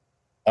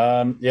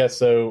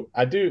 So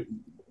I do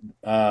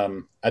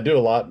a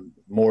lot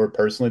more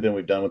personally than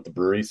we've done with the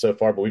brewery so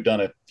far, but we've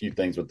done a few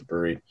things with the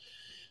brewery.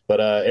 But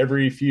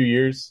every few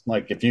years,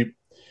 like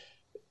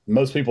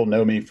most people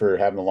know me for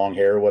having the long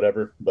hair or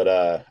whatever, but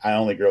I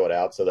only grow it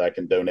out so that I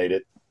can donate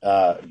it,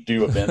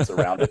 do events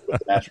around it with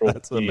the National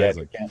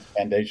Pediatric Cancer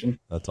Foundation.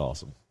 That's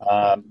awesome.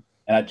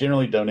 And I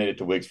generally donate it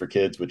to Wigs for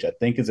Kids, which I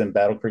think is in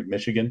Battle Creek,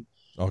 Michigan.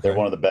 Okay. They're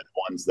one of the best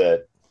ones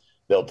that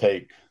they'll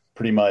take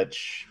pretty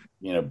much,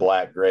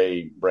 black,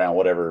 gray, brown,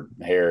 whatever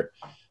hair.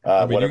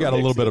 I mean, you got a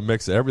little bit of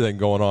mix of everything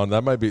going on.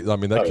 That might be,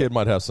 kid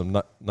might have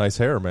some nice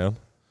hair, man.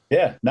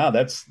 Yeah, no,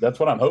 that's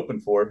what I'm hoping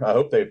for. I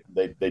hope they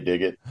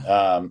dig it.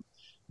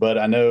 But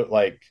I know,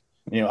 I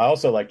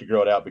also like to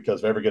grow it out because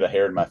if I ever get a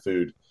hair in my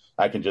food,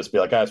 I can just be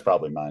like, it's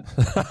probably mine.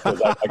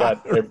 I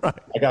got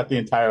the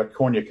entire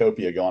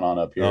cornucopia going on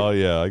up here. Oh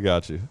yeah, I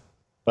got you.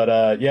 But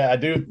I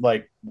do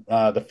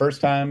the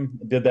first time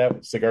I did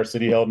that, Cigar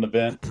City held an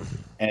event,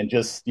 and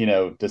just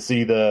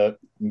to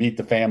meet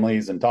the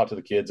families and talk to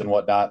the kids and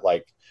whatnot.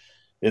 Like,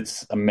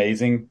 it's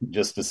amazing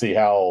just to see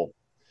how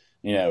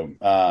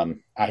I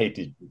hate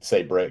to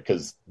say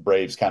because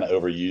Brave's kind of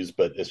overused,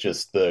 but it's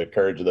just the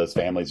courage of those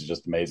families is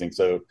just amazing.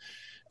 So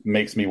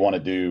makes me want to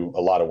do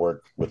a lot of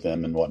work with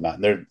them and whatnot.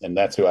 And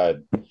that's who I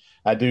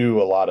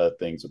do a lot of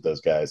things with those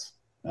guys.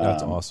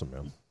 That's awesome,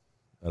 man.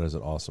 That is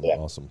an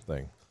awesome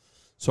thing.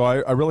 So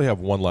I really have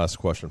one last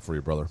question for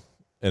you, brother.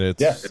 And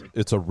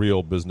it's a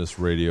real business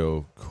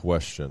radio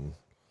question.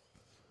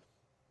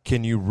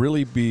 Can you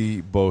really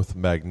be both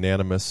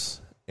magnanimous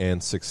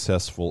and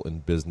successful in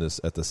business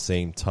at the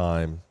same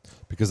time?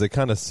 Because they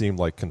kind of seem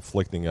like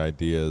conflicting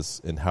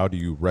ideas, and how do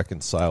you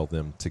reconcile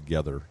them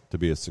together to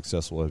be as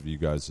successful as you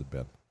guys have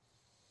been?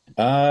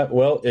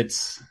 Well,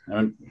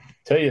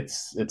 tell you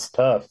it's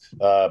tough,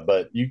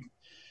 but you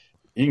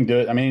can do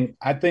it. I mean,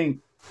 I think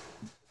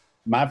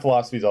my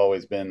philosophy has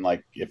always been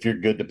like, if you're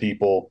good to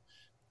people,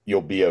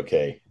 you'll be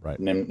okay, right?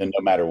 And no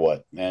matter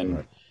what. And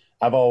right.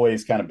 I've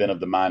always kind of been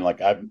of the mind,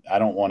 like I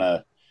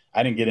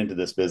didn't get into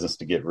this business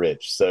to get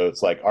rich. So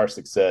it's like our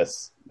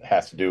success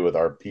has to do with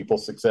our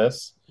people's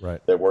success,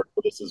 right? That work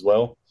with us as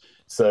well.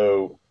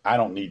 So I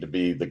don't need to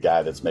be the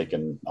guy that's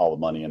making all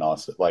the money and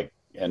also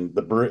and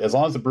the brewery, as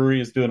long as the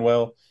brewery is doing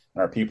well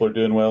and our people are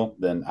doing well,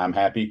 then I'm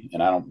happy.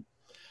 And I'm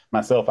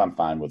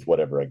fine with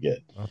whatever I get.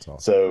 That's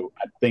awesome. So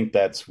I think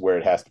that's where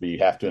it has to be. You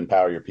have to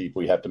empower your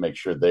people. You have to make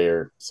sure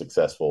they're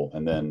successful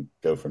and then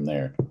go from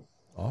there.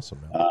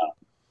 Awesome, man.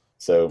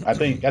 So I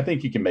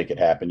think you can make it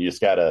happen. You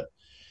just gotta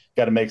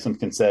make some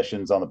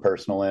concessions on the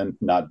personal end,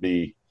 not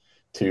be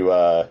too,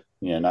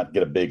 not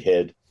get a big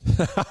head.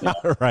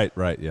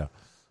 Right. Yeah.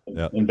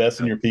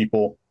 Invest in your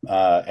people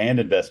and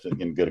invest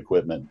in good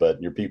equipment,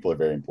 but your people are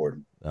very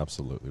important.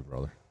 Absolutely,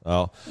 brother.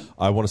 Well,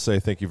 I want to say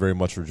thank you very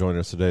much for joining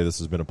us today. This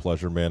has been a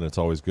pleasure, man. It's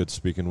always good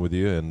speaking with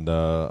you, and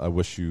I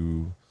wish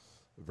you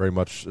very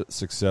much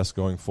success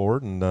going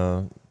forward,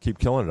 and keep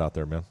killing it out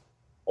there, man.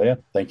 Oh, yeah.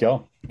 Thank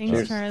y'all. Thanks,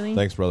 Cheers. Charlie.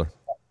 Thanks, brother.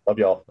 Love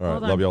y'all. All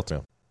right. Love y'all,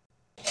 too.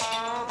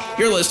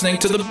 You're listening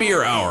to The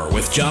Beer Hour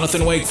with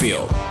Jonathan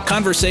Wakefield.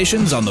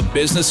 Conversations on the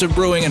business of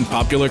brewing and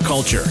popular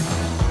culture.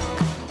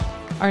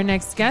 Our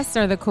next guests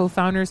are the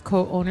co-founders,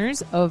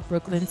 co-owners of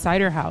Brooklyn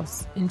Cider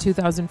House. In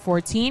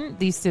 2014,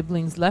 these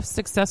siblings left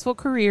successful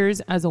careers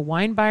as a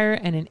wine buyer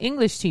and an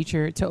English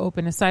teacher to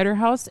open a cider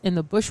house in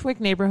the Bushwick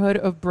neighborhood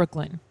of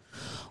Brooklyn.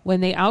 When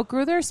they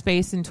outgrew their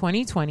space in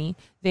 2020,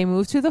 they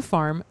moved to the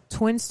farm,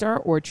 Twin Star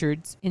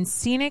Orchards, in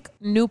scenic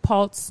New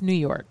Paltz, New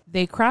York.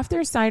 They craft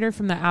their cider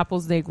from the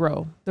apples they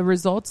grow. The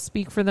results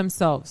speak for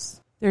themselves.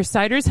 Their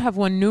ciders have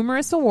won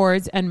numerous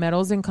awards and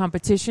medals in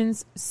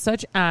competitions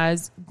such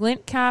as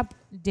Glint Cap,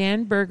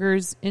 Dan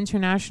Berger's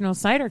International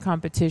Cider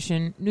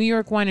Competition, New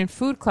York Wine and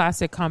Food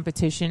Classic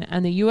Competition,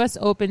 and the U.S.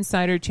 Open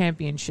Cider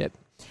Championship.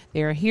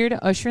 They are here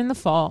to usher in the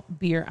fall,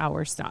 beer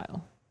hour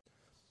style.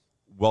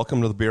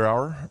 Welcome to the Beer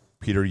Hour.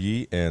 Peter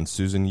Yee and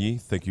Susan Yee,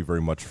 thank you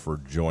very much for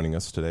joining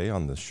us today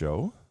on this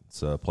show.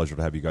 It's a pleasure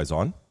to have you guys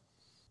on.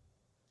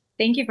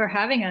 Thank you for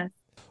having us.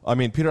 I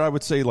mean, Peter, I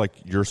would say like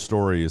your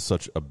story is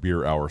such a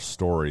beer hour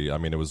story. I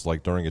mean, it was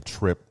like during a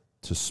trip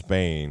to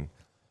Spain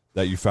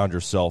that you found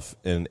yourself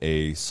in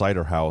a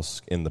cider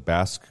house in the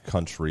Basque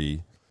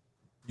Country.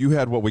 You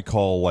had what we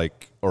call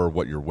like, or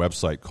what your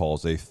website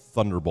calls a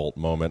thunderbolt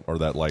moment, or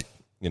that like,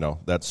 you know,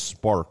 that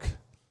spark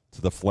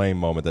to the flame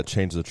moment that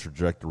changed the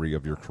trajectory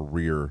of your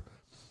career.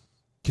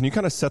 Can you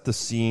kind of set the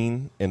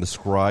scene and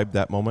describe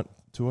that moment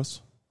to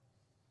us?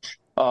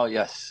 Oh,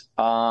 yes.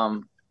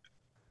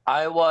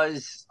 I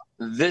was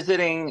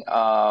visiting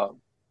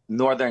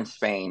northern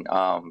Spain,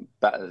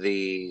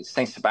 the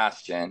Saint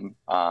Sebastian,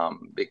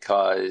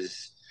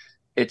 because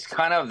it's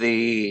kind of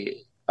the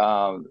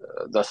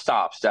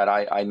stops that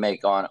I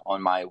make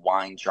on my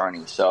wine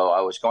journey. So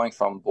I was going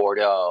from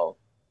Bordeaux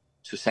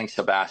to Saint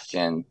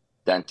Sebastian,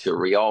 then to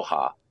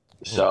Rioja.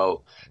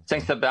 So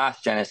Saint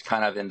Sebastian is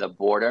kind of in the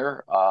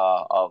border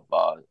of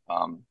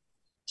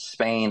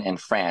Spain and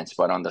France,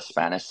 but on the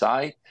Spanish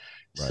side.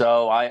 Right.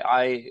 So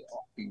I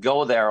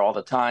go there all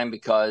the time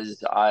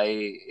because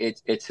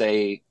it's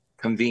a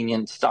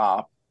convenient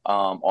stop.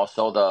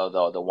 Also,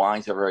 the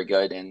wines are very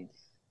good, and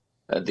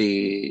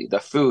the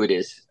food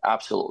is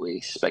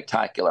absolutely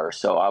spectacular.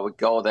 So I would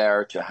go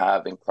there to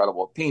have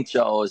incredible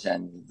pinchos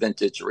and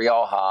vintage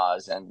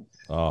Riojas and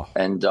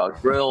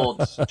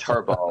grilled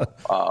turbo,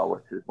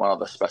 which is one of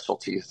the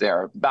specialties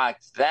there.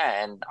 Back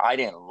then, I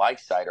didn't like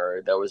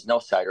cider. There was no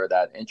cider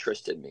that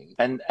interested me,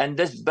 and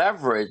this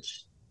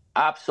beverage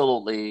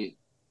absolutely,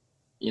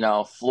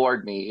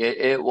 floored me.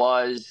 It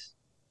was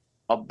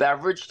a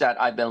beverage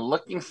that I've been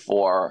looking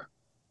for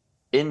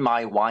in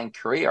my wine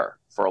career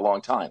for a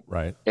long time.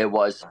 Right. It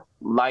was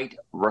light,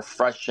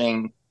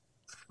 refreshing,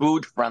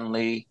 food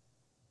friendly.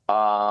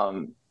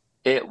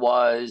 It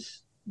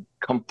was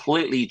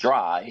completely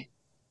dry.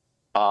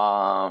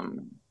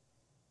 And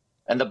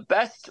the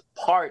best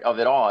part of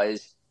it all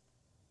is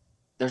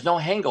there's no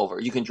hangover.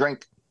 You can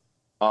drink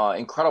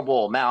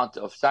incredible amount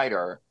of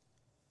cider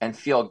and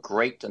feel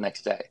great the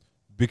next day.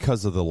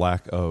 Because of the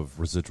lack of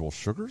residual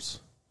sugars?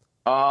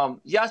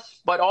 Yes,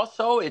 but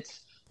also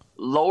it's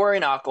lower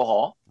in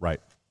alcohol.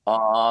 Right.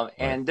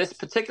 And this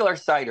particular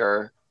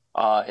cider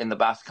in the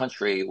Basque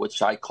Country,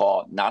 which I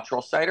call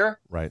natural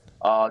cider, right?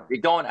 They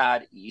don't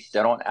add yeast,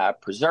 they don't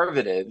add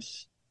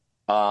preservatives,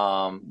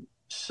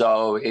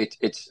 so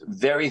it's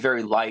very,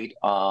 very light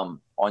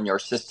on your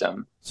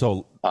system.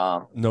 So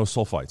no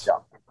sulfites. Yeah.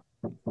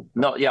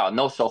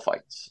 No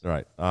sulfites.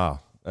 Right.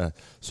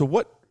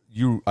 So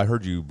I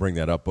heard you bring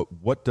that up, but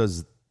what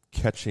does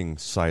catching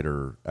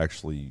cider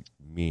actually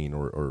mean,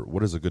 or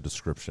what is a good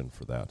description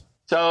for that?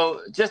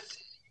 So just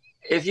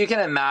if you can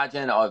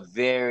imagine a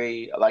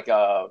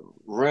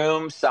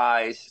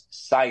room-sized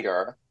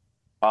cider,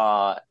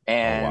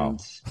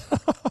 and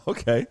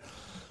okay,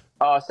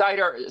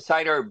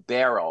 cider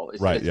barrel.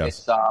 Right. Yes.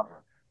 It's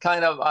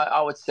kind of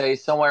I would say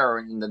somewhere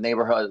in the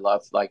neighborhood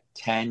of like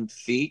 10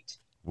 feet,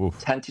 Oof.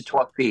 10 to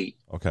 12 feet.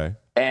 Okay.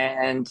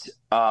 And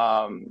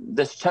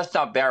this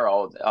chestnut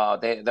barrel,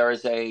 there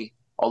is a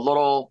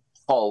little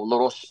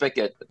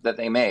spigot that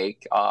they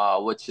make,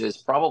 which is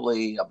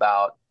probably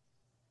about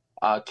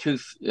 3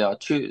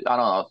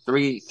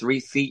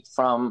 feet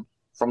from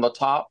the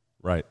top.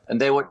 Right. And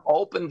they would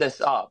open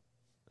this up,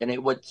 and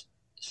it would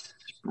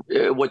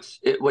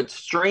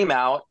stream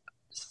out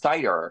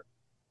cider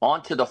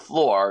onto the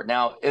floor.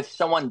 Now, if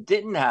someone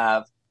didn't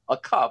have a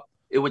cup,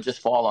 it would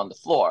just fall on the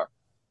floor.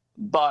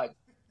 But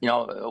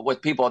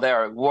with people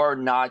there, we're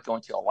not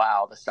going to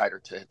allow the cider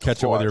to hit the catch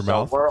floor. it with your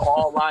mouth. We're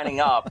all lining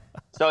up.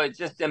 So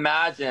just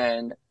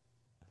imagine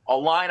a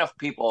line of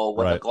people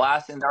with a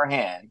glass in their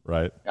hand.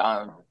 Right.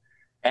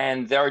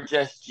 And they're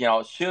just,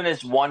 as soon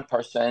as one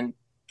person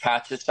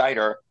catches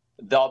cider,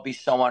 there'll be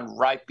someone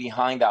right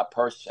behind that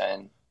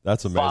person.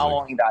 That's amazing.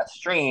 Following that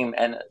stream.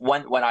 And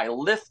when I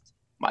lift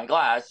my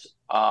glass,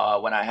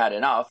 when I had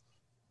enough,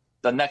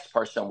 the next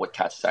person would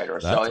catch cider.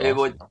 That's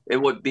awesome. It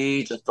would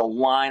be just a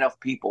line of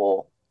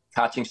people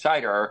catching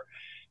cider,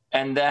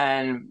 and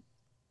then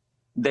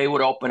they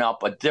would open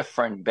up a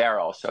different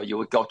barrel. So you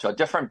would go to a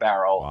different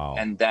barrel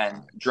and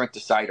then drink the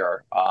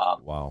cider.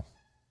 Wow.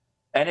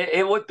 And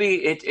it would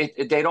be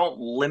they don't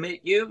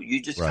limit you.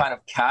 You just kind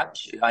of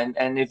catch,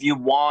 and if you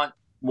want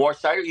more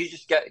cider, you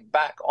just get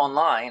back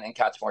online and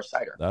catch more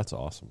cider. That's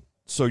awesome.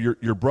 So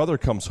your brother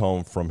comes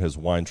home from his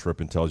wine trip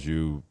and tells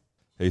you,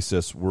 hey,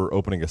 sis, we're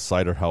opening a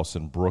cider house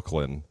in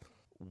Brooklyn.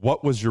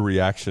 What was your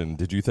reaction?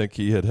 Did you think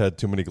he had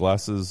too many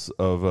glasses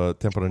of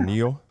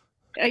Tempranillo?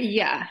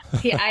 Yeah,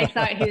 I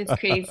thought he was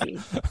crazy.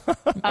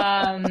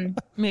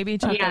 Maybe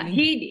chocolate. Yeah,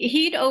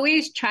 he'd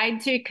always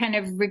tried to kind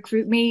of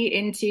recruit me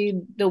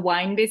into the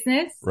wine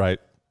business. Right.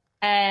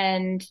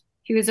 And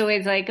he was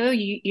always like, oh,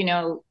 you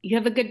know, you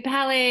have a good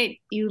palate.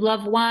 You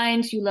love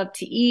wines. You love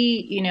to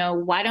eat. You know,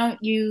 why don't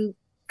you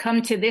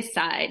come to this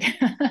side?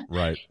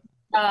 Right.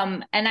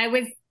 And I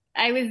was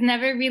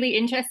never really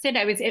interested.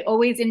 I was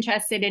always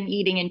interested in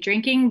eating and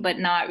drinking, but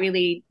not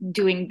really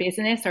doing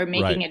business or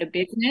making it a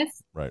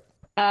business. Right.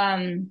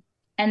 And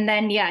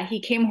then, yeah, he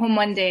came home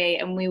one day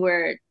and we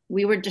were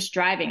just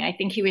driving. I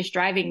think he was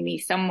driving me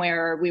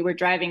somewhere, or we were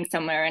driving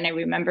somewhere. And I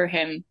remember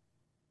him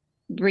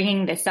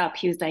bringing this up.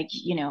 He was like,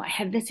 you know, I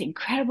had this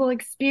incredible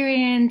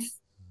experience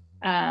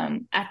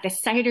at the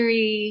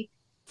cidery.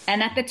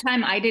 And at the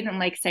time, I didn't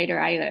like cider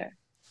either.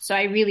 So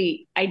I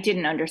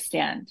didn't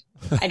understand.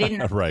 I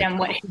didn't understand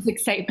what his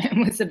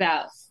excitement was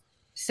about.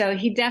 So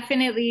he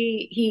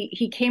definitely,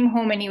 he came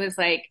home and he was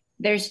like,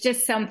 there's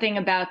just something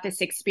about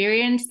this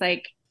experience.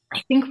 Like,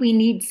 I think we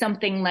need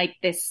something like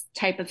this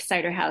type of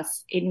cider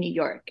house in New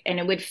York. And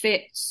it would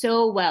fit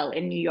so well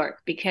in New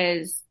York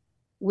because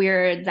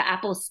we're the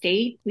apple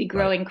state. We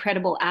grow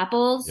incredible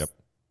apples. Yep.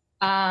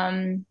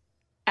 And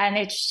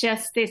it's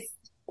just this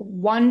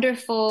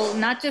wonderful,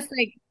 not just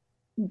like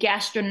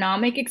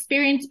gastronomic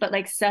experience, but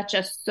like such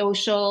a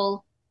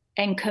social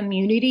and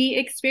community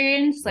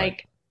experience. Right.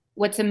 Like,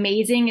 what's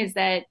amazing is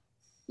that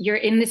you're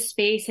in this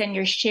space and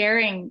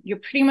you're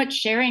pretty much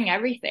sharing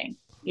everything,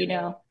 you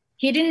know.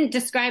 He didn't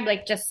describe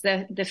like just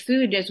the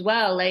food as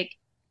well. Like,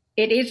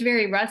 it is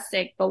very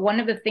rustic, but one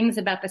of the things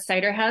about the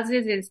cider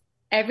houses is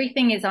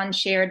everything is on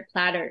shared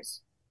platters.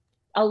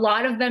 A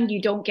lot of them,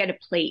 you don't get a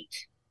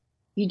plate.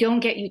 You don't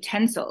get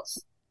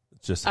utensils.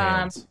 Just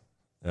hands.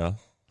 Yeah.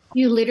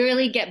 You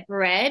literally get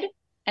bread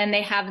and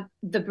they have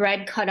the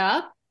bread cut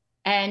up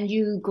and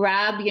you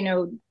grab, you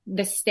know,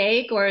 the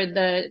steak or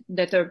the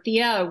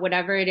tortilla or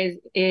whatever it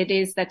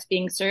is that's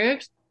being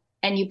served,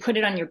 and you put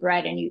it on your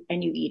bread and you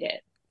eat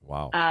it.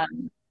 Wow.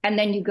 And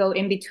then you go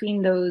in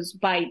between those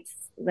bites,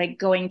 like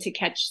going to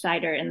catch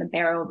cider in the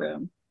barrel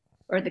room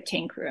or the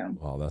tank room.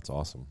 Wow, that's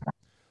awesome.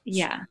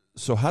 Yeah.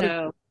 So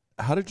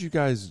how did you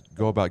guys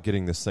go about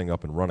getting this thing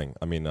up and running?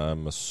 I mean,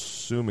 I'm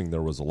assuming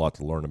there was a lot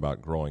to learn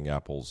about growing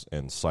apples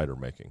and cider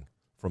making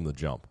from the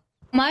jump.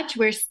 Much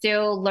we're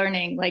still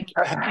learning, like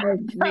every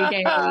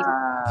day,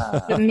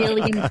 the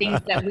million things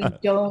that we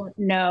don't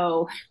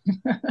know.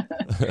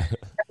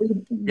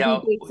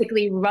 we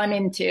basically run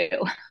into.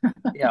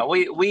 Yeah,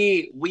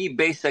 we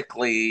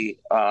basically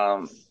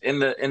in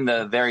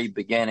the very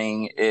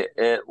beginning,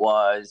 it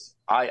was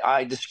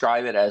I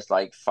describe it as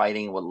like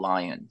fighting with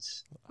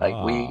lions.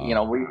 Like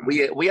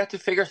we had to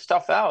figure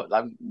stuff out.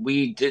 Like,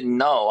 we didn't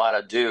know how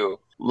to do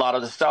a lot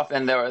of the stuff,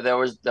 and there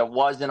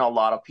wasn't a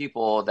lot of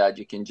people that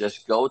you can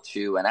just go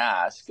to and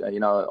ask. You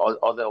know,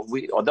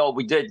 although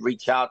we did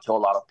reach out to a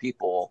lot of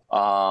people,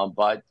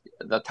 but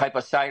the type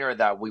of cider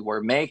that we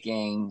were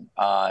making,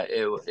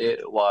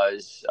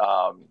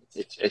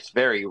 it's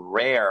very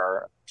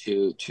rare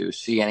to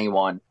see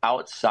anyone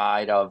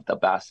outside of the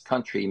Basque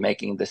Country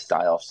making this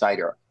style of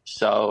cider.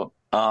 So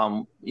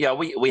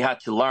we had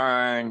to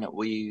learn.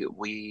 We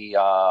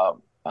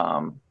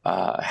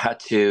had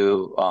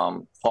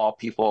to call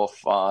people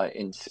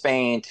in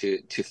Spain to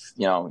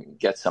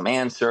get some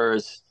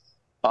answers.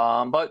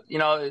 But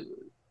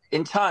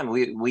in time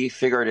we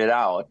figured it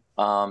out,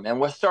 and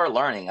we'll start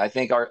learning. I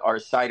think our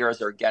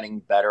ciders are getting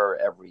better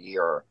every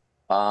year.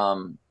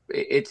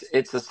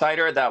 It's a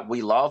cider that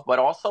we love, but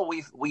also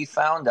we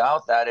found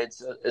out that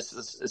it's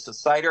a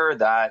cider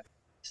that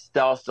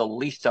sells the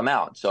least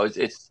amount. So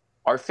it's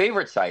our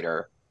favorite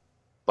cider,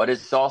 but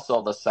it's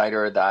also the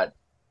cider that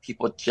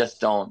people just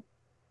don't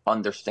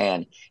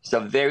understand. It's a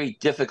very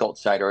difficult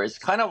cider. It's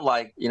kind of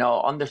like,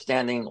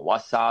 understanding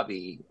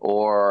wasabi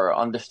or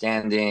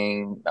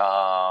understanding,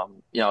 a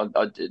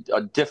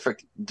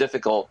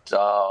difficult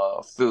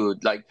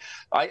food. Like,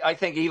 I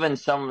think even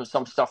some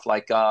stuff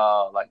like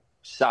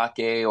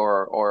sake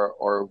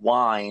or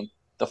wine,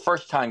 the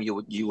first time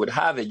you would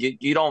have it,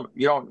 you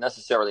don't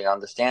necessarily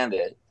understand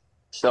it.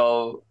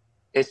 So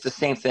it's the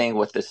same thing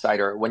with this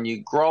cider. When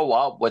you grow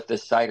up with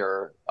this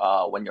cider,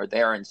 when you're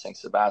there in St.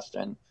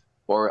 Sebastian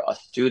or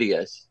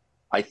Asturias,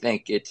 I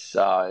think it's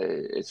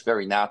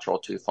very natural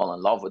to fall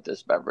in love with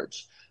this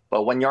beverage.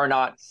 But when you're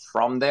not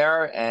from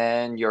there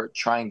and you're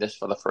trying this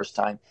for the first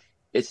time,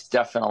 it's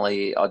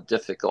definitely a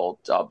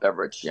difficult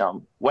beverage.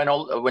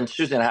 When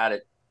Susan had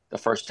it the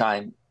first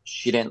time,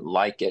 she didn't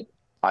like it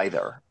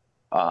either.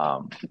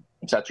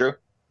 Is that true?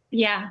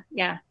 Yeah.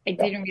 I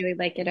didn't really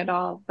like it at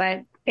all,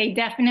 but they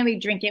definitely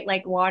drink it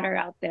like water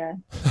out there.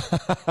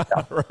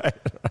 Right.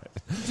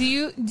 Do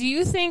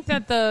you think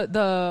that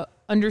the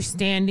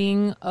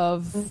understanding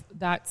of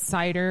that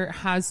cider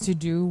has to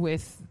do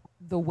with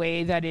the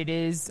way that it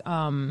is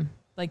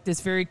like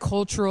this very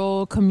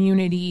cultural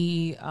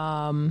community,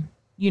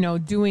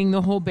 doing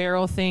the whole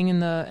barrel thing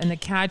and the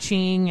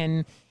catching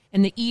and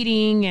the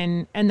eating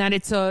and that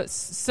it's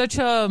such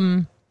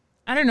a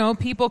I don't know,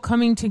 people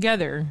coming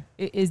together.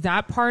 Is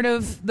that part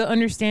of the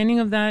understanding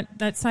of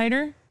that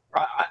cider?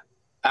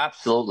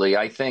 Absolutely.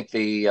 I think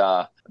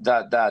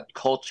that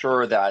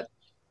culture, that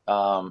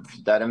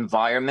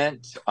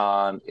environment,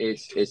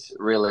 it's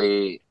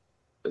really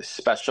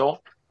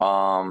special.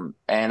 And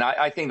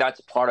I think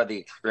that's part of the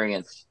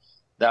experience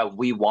that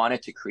we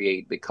wanted to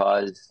create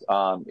because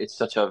it's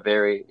such a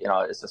very,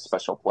 it's a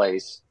special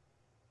place.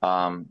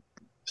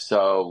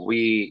 So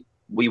we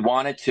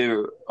wanted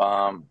to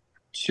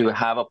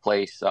have a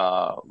place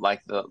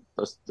like the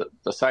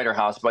cider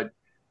house, but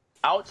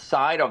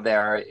outside of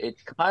there, it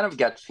kind of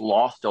gets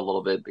lost a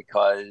little bit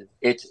because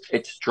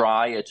it's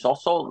dry. It's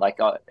also like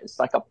a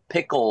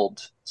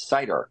pickled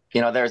cider.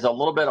 There's a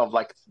little bit of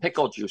like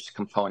pickle juice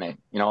component,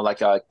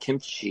 like a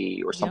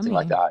kimchi or something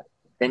like that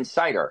in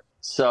cider.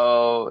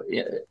 So,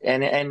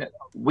 and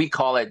we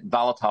call it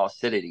volatile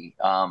acidity.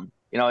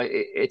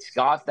 It's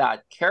got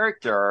that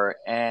character,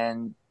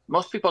 and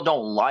most people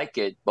don't like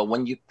it, but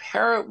when you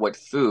pair it with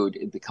food,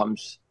 it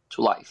becomes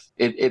to life.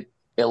 It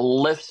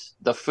lifts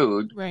the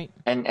food, right,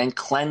 and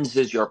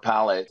cleanses your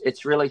palate.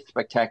 It's really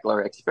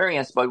spectacular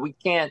experience, but we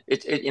can't.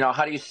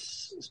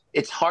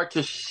 It's hard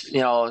to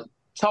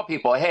tell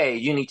people, hey,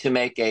 you need to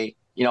make a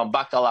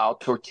bacalao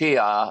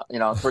tortilla,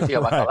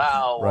 tortilla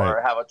bacalao,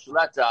 or have a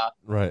chuleta.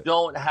 Right.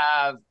 Don't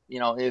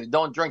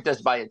drink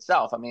this by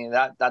itself. I mean,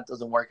 that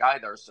doesn't work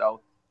either.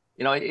 So,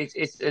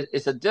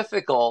 it's a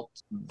difficult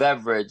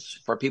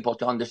beverage for people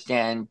to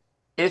understand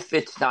if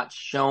it's not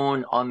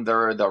shown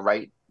under the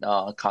right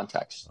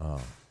context.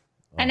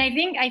 And I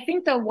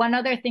think the one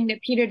other thing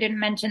that Peter didn't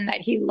mention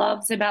that he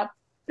loves about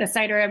the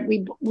cider, and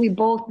we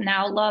both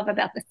now love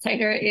about the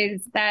cider,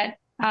 is that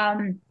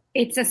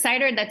it's a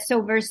cider that's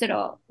so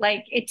versatile.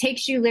 Like it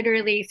takes you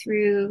literally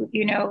through,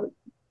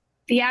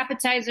 the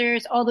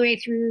appetizers all the way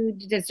through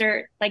the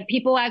dessert. Like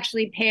people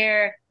actually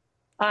pair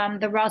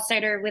the raw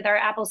cider with our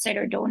apple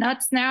cider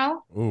donuts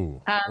now,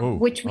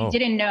 which we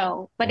didn't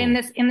know. But in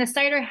the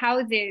cider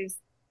houses,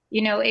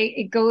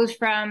 it goes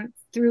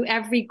through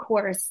every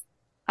course.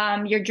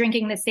 You're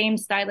drinking the same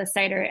style of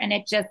cider, and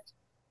it just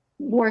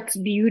works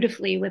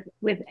beautifully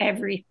with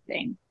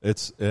everything.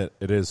 It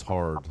is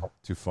hard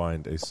to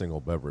find a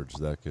single beverage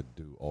that could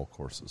do all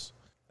courses.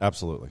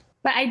 Absolutely.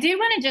 But I did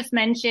want to just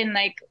mention,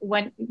 like,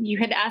 when you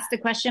had asked the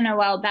question a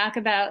while back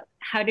about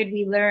how did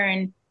we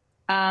learn,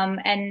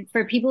 and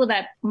for people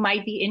that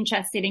might be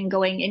interested in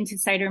going into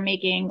cider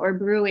making or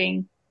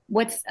brewing,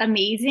 what's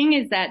amazing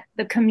is that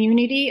the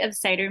community of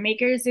cider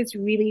makers is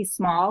really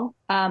small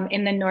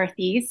in the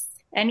Northeast.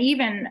 And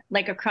even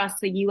like across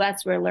the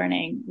US, we're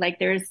learning like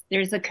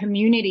there's a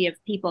community of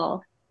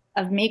people,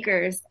 of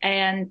makers,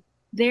 and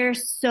they're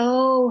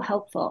so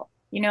helpful.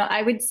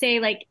 I would say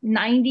like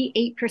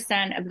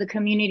 98% of the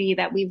community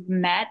that we've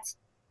met,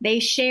 they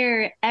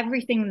share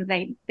everything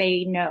that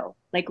they know,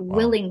 like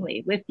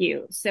willingly with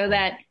you, so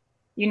that,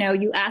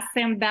 you ask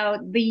them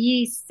about the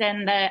yeasts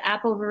and the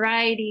apple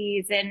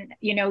varieties and,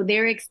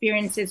 their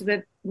experiences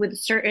with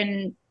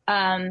certain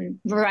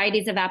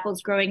varieties of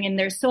apples growing in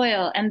their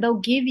soil, and they'll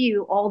give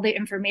you all the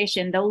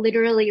information. They'll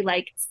literally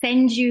like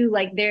send you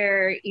like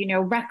their,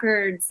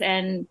 records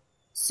and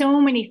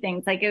so many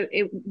things. Like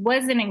it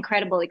was an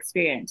incredible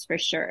experience for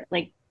sure.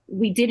 Like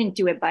we didn't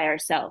do it by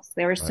ourselves.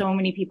 There were so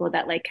many people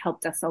that like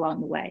helped us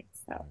along the way.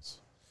 So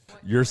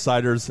your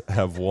ciders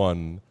have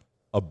won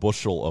a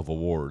bushel of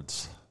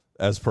awards,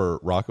 as per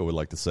Rocco would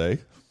like to say.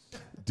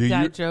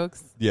 Dad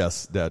jokes.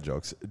 Yes, dad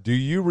jokes. Do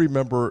you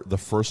remember the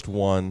first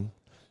one?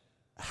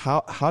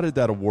 How did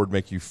that award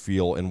make you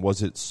feel, and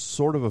was it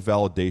sort of a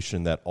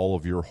validation that all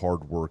of your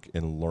hard work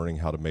in learning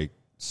how to make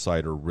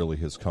cider really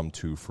has come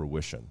to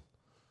fruition?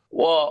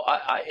 Well,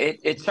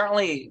 it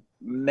certainly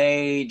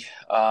made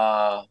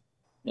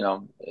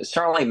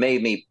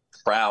me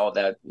proud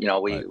that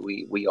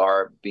we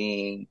are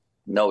being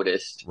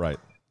noticed. Right.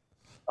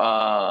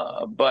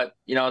 But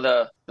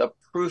the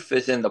proof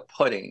is in the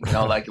pudding.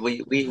 Like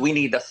we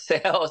need the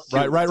sales.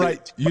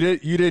 Right.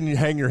 You didn't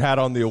hang your hat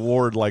on the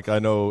award. Like I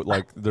know,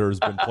 like there's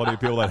been plenty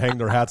of people that hang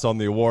their hats on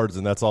the awards,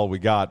 and that's all we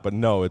got. But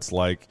no, it's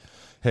like,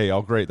 hey,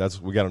 oh great,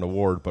 we got an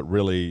award, but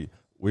really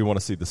we want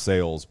to see the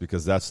sales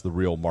because that's the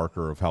real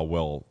marker of how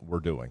well we're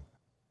doing.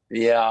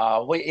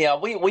 Yeah, we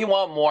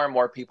want more and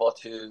more people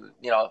to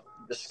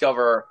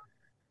discover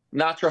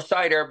natural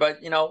cider, but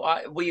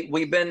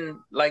we've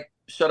been like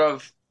sort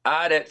of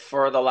at it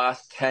for the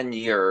last 10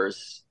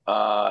 years.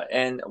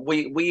 And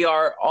we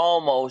are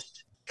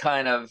almost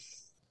kind of,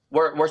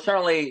 we're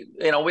certainly,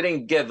 we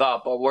didn't give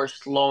up, but we're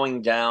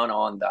slowing down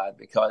on that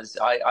because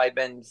I've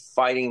been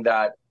fighting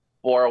that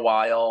for a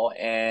while,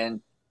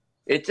 and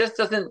it just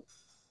doesn't,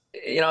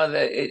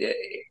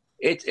 it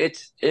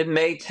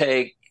may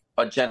take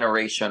a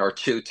generation or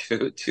two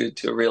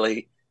to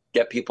really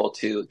get people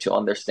to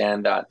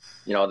understand that,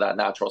 that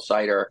natural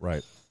cider.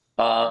 Right.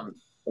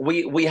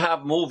 We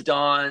have moved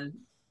on,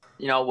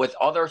 with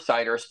other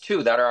ciders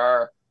too that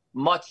are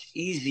much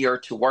easier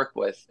to work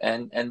with,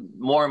 and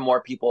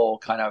more people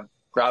kind of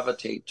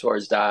gravitate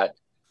towards that.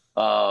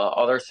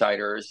 Other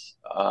ciders,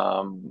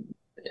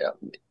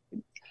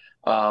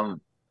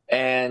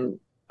 and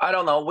I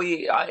don't know.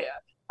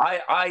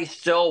 I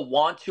still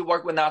want to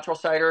work with natural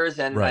ciders,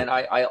 and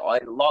I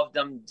love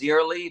them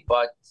dearly.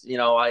 But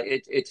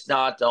it's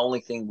not the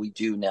only thing we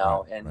do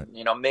now. And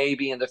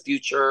maybe in the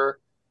future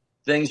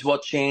things will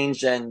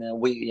change, and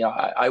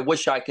I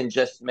wish I can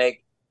just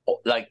make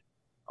like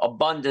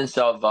abundance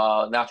of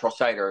natural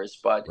ciders,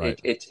 but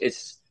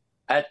it's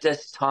at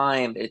this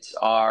time it's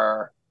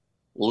our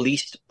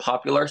least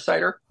popular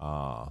cider.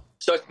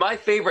 So it's my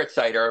favorite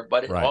cider,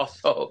 but it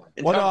also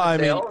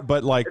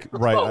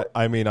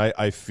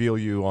I feel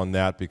you on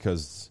that,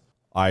 because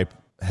I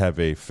have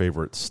a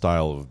favorite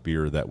style of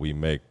beer that we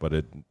make, but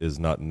it is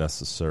not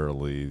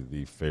necessarily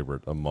the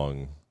favorite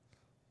among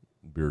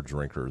beer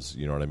drinkers.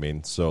 You know what I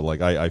mean? So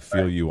like I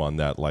feel you on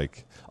that.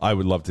 Like I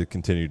would love to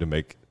continue to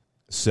make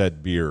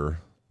said beer,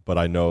 but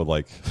I know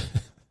like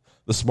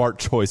the smart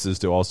choice is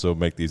to also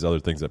make these other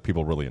things that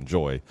people really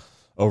enjoy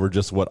over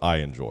just what I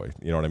enjoy.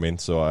 You know what I mean?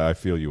 So I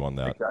feel you on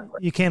that. Exactly.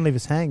 You can't leave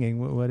us hanging.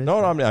 What is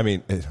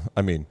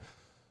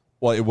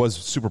well, it was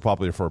super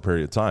popular for a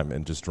period of time,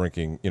 and just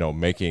drinking,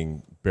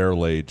 making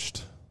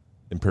barrel-aged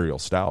imperial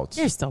stouts.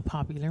 They're still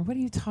popular. What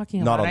are you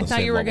talking Not about? on I the thought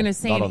same you were level. going to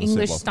say Not an on the same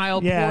English level.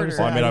 style Yeah, porter.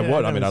 Well, I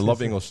would. I was love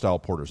just- English style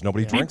porters.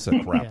 Nobody drinks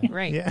that crap.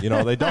 Right. Yeah.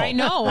 They don't. I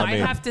know. I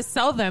mean, have to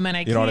sell them, and I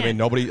You know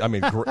what I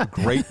mean?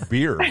 Great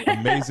beer,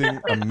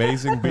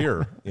 amazing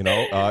beer.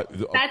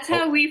 That's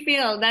how we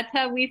feel. That's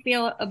how we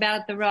feel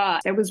about the raw.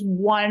 There was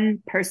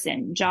one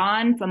person,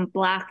 John from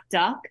Black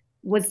Duck,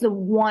 was the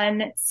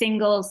one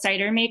single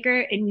cider maker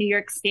in New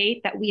York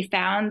State that we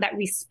found that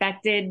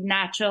respected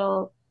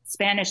natural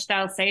Spanish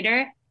style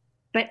cider.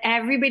 But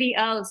everybody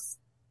else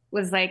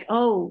was like,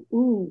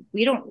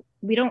 we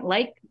don't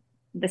like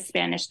the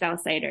Spanish style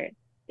cider.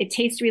 It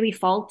tastes really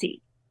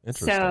faulty.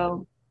 Interesting.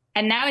 So,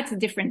 and now it's a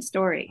different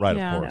story. Right,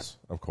 Yeah.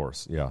 of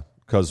course, yeah.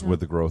 Because with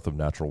the growth of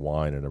natural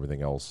wine and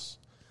everything else,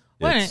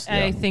 Well,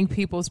 I think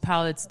people's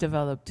palates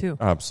develop too.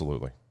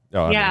 absolutely.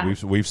 No, I mean,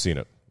 we've seen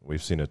it.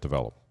 We've seen it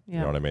develop. Yeah.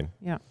 You know what I mean?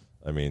 Yeah.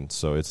 I mean,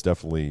 so it's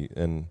definitely,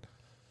 and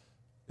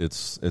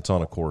it's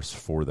on a course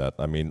for that.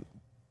 I mean,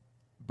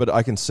 but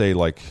I can say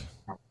like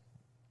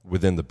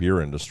within the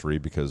beer industry,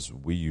 because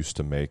we used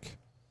to make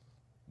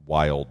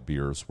wild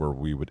beers where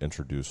we would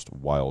introduce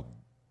wild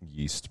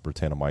yeast,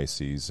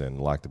 Brettanomyces and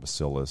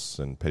Lactobacillus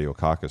and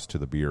Pediococcus to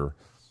the beer.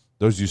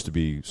 Those used to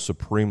be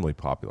supremely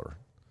popular.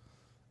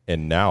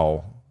 And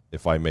now,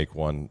 if I make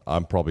one,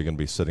 I'm probably going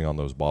to be sitting on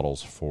those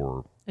bottles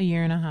for A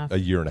year and a half.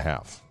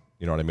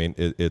 You know what I mean?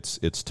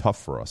 It's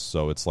tough for us.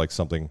 So it's like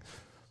something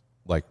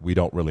like we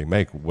don't really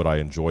make. Would I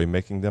enjoy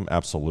making them?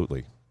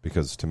 Absolutely.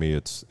 Because to me,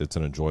 it's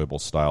an enjoyable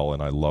style,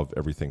 and I love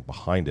everything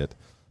behind it.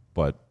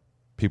 But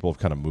people have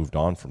kind of moved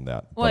on from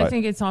that. Well, but I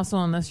think it's also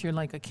unless you're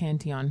like a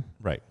Cantillon,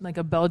 right, like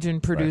a Belgian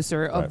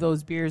producer of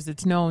those beers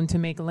that's known to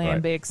make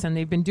lambics, and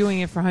they've been doing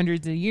it for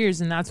hundreds of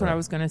years. And that's what I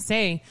was going to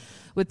say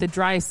with the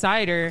dry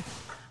cider.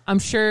 I'm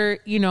sure,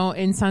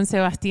 in San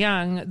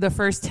Sebastián, the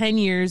first 10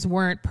 years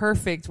weren't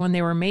perfect when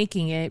they were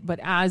making it, but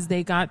as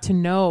they got to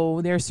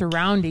know their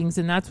surroundings,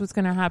 and that's what's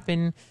going to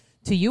happen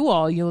to you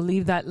all, you'll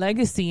leave that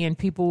legacy and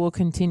people will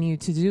continue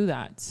to do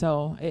that.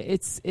 So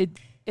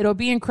it'll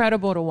be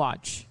incredible to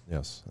watch.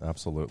 Yes,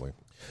 absolutely.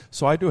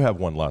 So I do have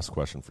one last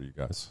question for you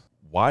guys.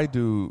 Why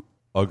do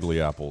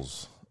ugly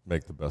apples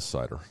make the best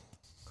cider?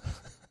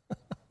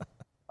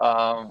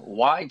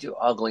 Why do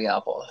ugly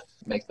apples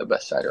make the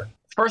best cider?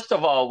 First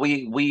of all,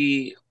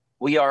 we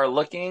are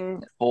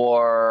looking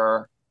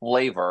for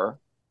flavor,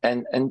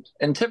 and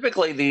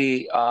typically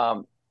the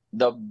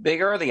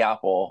bigger the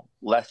apple,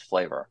 less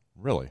flavor.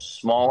 Really?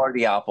 Smaller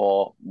the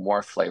apple,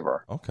 more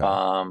flavor. Okay.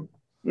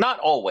 Not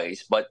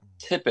always, but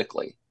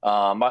typically.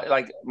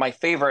 My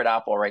favorite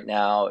apple right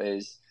now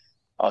is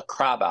a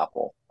crab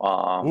apple,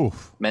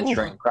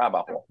 Mentoring crab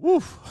apple.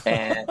 Oof.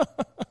 And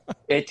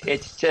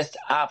it's just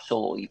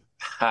absolutely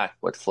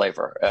packed with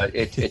flavor.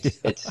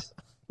 It's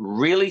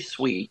really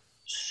sweet,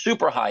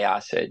 super high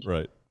acid,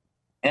 right,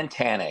 and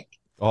tannic.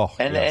 Oh,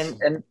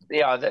 and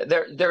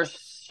there's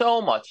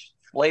so much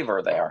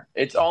flavor there.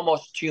 It's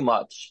almost too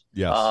much.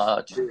 Yes.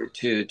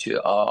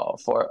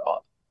 For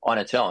on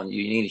its own.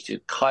 You need to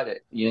cut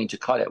it. You need to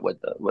cut it with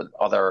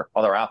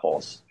other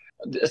apples.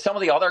 Some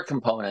of the other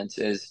components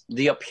is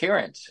the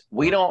appearance.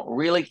 We don't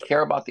really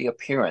care about the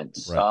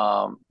appearance.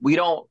 Right. We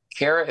don't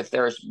care if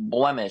there's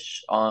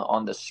blemish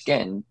on the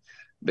skin,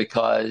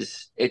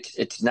 because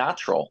it's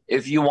natural.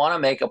 If you want to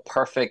make a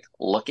perfect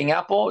looking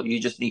apple, you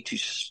just need to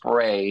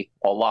spray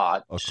a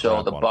lot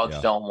so the bugs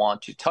don't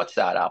want to touch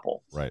that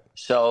apple. Right.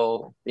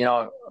 So,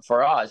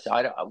 for us,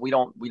 we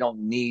don't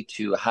need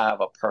to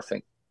have a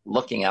perfect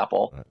looking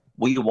apple. Right.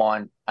 We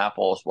want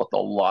apples with a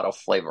lot of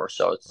flavor.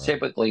 So it's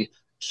typically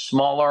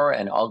smaller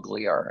and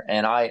uglier.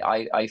 And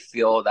I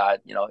feel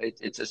that,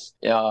 it's just,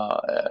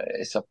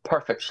 it's a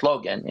perfect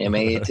slogan. I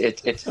mean,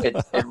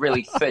 it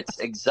really fits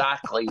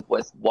exactly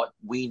with what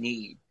we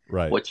need.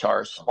 right, which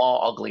are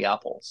small, ugly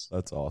apples.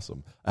 That's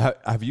awesome.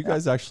 Have you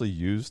guys actually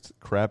used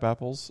crab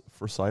apples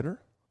for cider?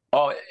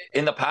 Oh,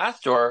 in the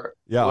past, or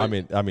yeah, I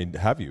mean,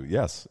 have you?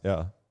 Yes,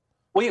 yeah.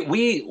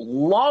 We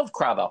love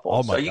crab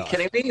apples. Oh, are you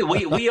kidding me?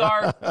 We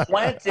are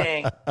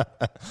planting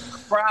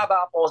crab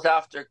apples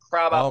after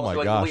crab apples. Oh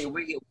my gosh.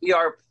 We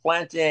are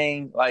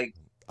planting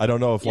I don't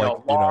know if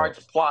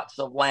large plots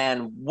of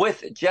land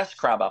with just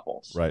crab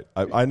apples. Right.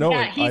 I know.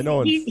 Yeah, I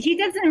know. He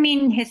doesn't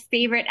mean his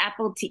favorite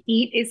apple to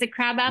eat is a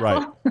crab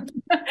apple.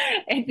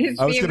 Right.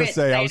 I was going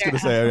to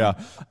say, yeah.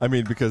 I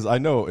mean, because I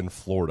know in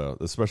Florida,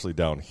 especially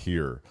down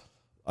here,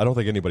 I don't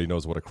think anybody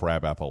knows what a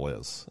crab apple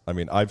is. I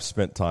mean, I've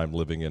spent time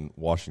living in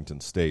Washington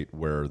State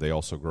where they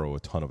also grow a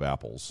ton of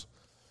apples.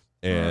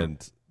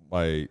 And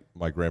my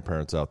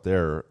grandparents out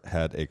there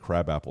had a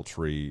crab apple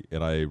tree,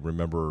 and I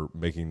remember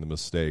making the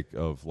mistake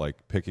of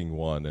picking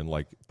one and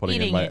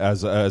putting it in my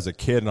as a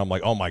kid, and I'm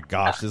like, oh my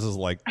gosh, this is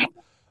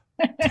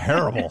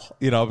terrible,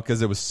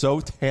 because it was so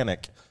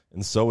tannic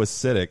and so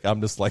acidic.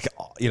 I'm just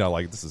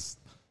this is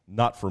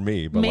not for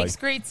me. But makes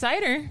great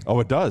cider. Oh,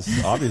 it does.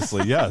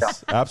 Obviously,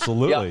 yes,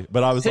 absolutely. Yeah.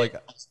 But I was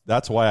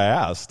that's why I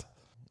asked.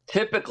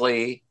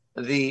 Typically,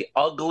 the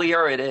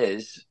uglier it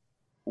is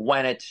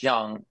when it's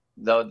young,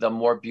 the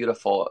more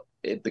beautiful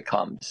it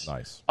becomes.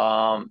 Nice.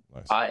 Nice.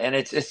 And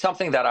it's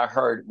something that I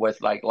heard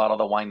with a lot of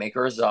the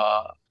winemakers.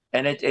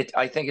 And it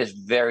I think is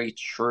very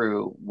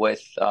true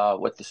with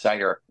the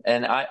cider.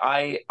 And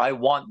I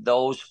want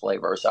those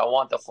flavors. I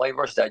want the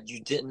flavors that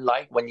you didn't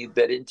like when you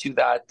bit into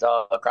that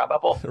crab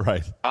apple.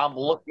 Right. I'm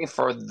looking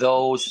for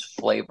those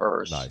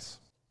flavors. Nice.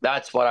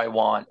 That's what I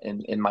want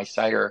in my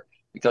cider,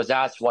 because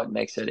that's what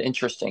makes it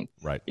interesting.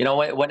 Right.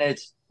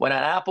 When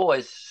an apple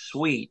is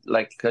sweet,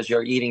 because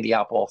you're eating the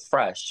apple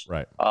fresh,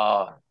 right?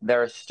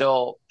 There's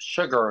still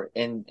sugar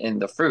in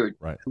the fruit.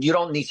 Right. You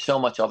don't need so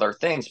much other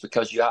things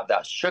because you have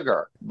that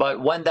sugar.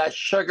 But when that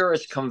sugar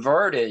is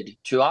converted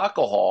to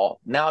alcohol,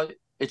 now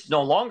it's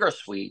no longer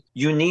sweet.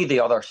 You need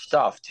the other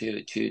stuff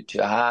to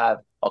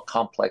have a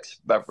complex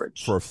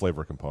beverage. For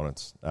flavor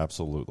components,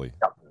 absolutely.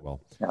 Yep.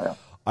 Well, yeah.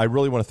 I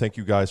really want to thank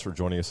you guys for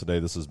joining us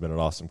today. This has been an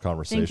awesome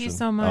conversation. Thank you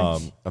so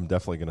much. I'm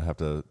definitely going to have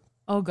to.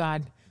 Oh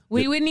God.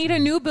 We would need a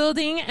new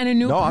building and a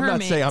new permit. No, I'm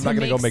not saying I'm not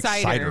going to go make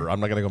cider. cider. I'm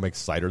not going to go make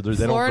cider.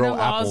 They don't grow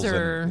apples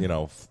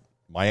in,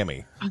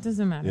 Miami. It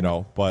doesn't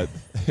matter. But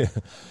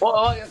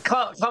well,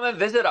 come and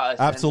visit us.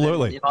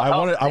 Absolutely. And, I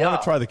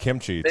want to try the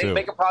kimchi too.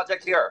 Make a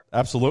project here.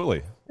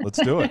 Absolutely.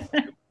 Let's do it.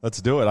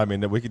 Let's do it. I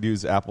mean, we could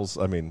use apples.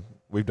 I mean,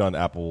 we've done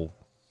apple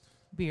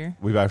beer.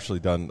 We've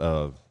actually done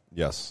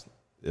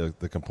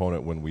the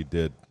component when we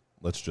did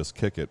Let's Just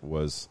Kick It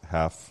was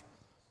half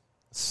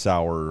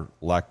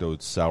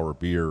lactose sour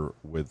beer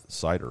with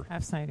cider.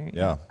 Half cider.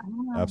 Yeah,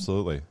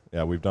 absolutely.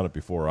 Yeah, we've done it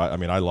before. I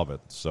mean, I love it.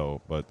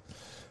 But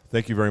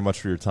thank you very much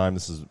for your time.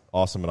 This is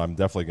awesome, and I'm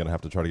definitely going to have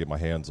to try to get my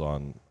hands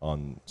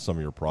on some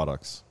of your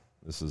products.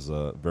 This is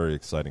very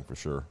exciting for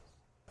sure.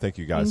 Thank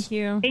you, guys. Thank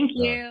you. Thank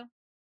you.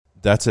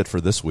 That's it for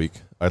this week.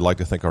 I'd like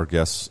to thank our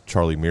guests,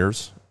 Charlie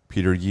Meers,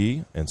 Peter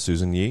Yee, and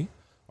Susan Yee,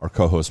 our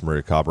co-host,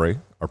 Maria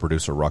Cabre, our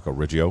producer, Rocco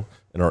Riggio,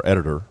 and our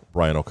editor,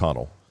 Brian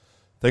O'Connell.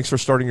 Thanks for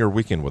starting your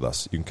weekend with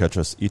us. You can catch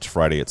us each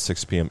Friday at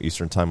 6 p.m.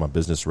 Eastern Time on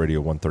Business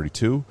Radio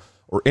 132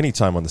 or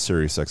anytime on the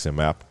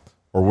SiriusXM app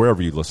or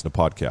wherever you listen to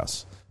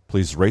podcasts.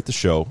 Please rate the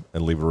show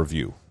and leave a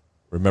review.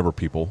 Remember,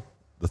 people,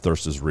 the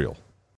thirst is real.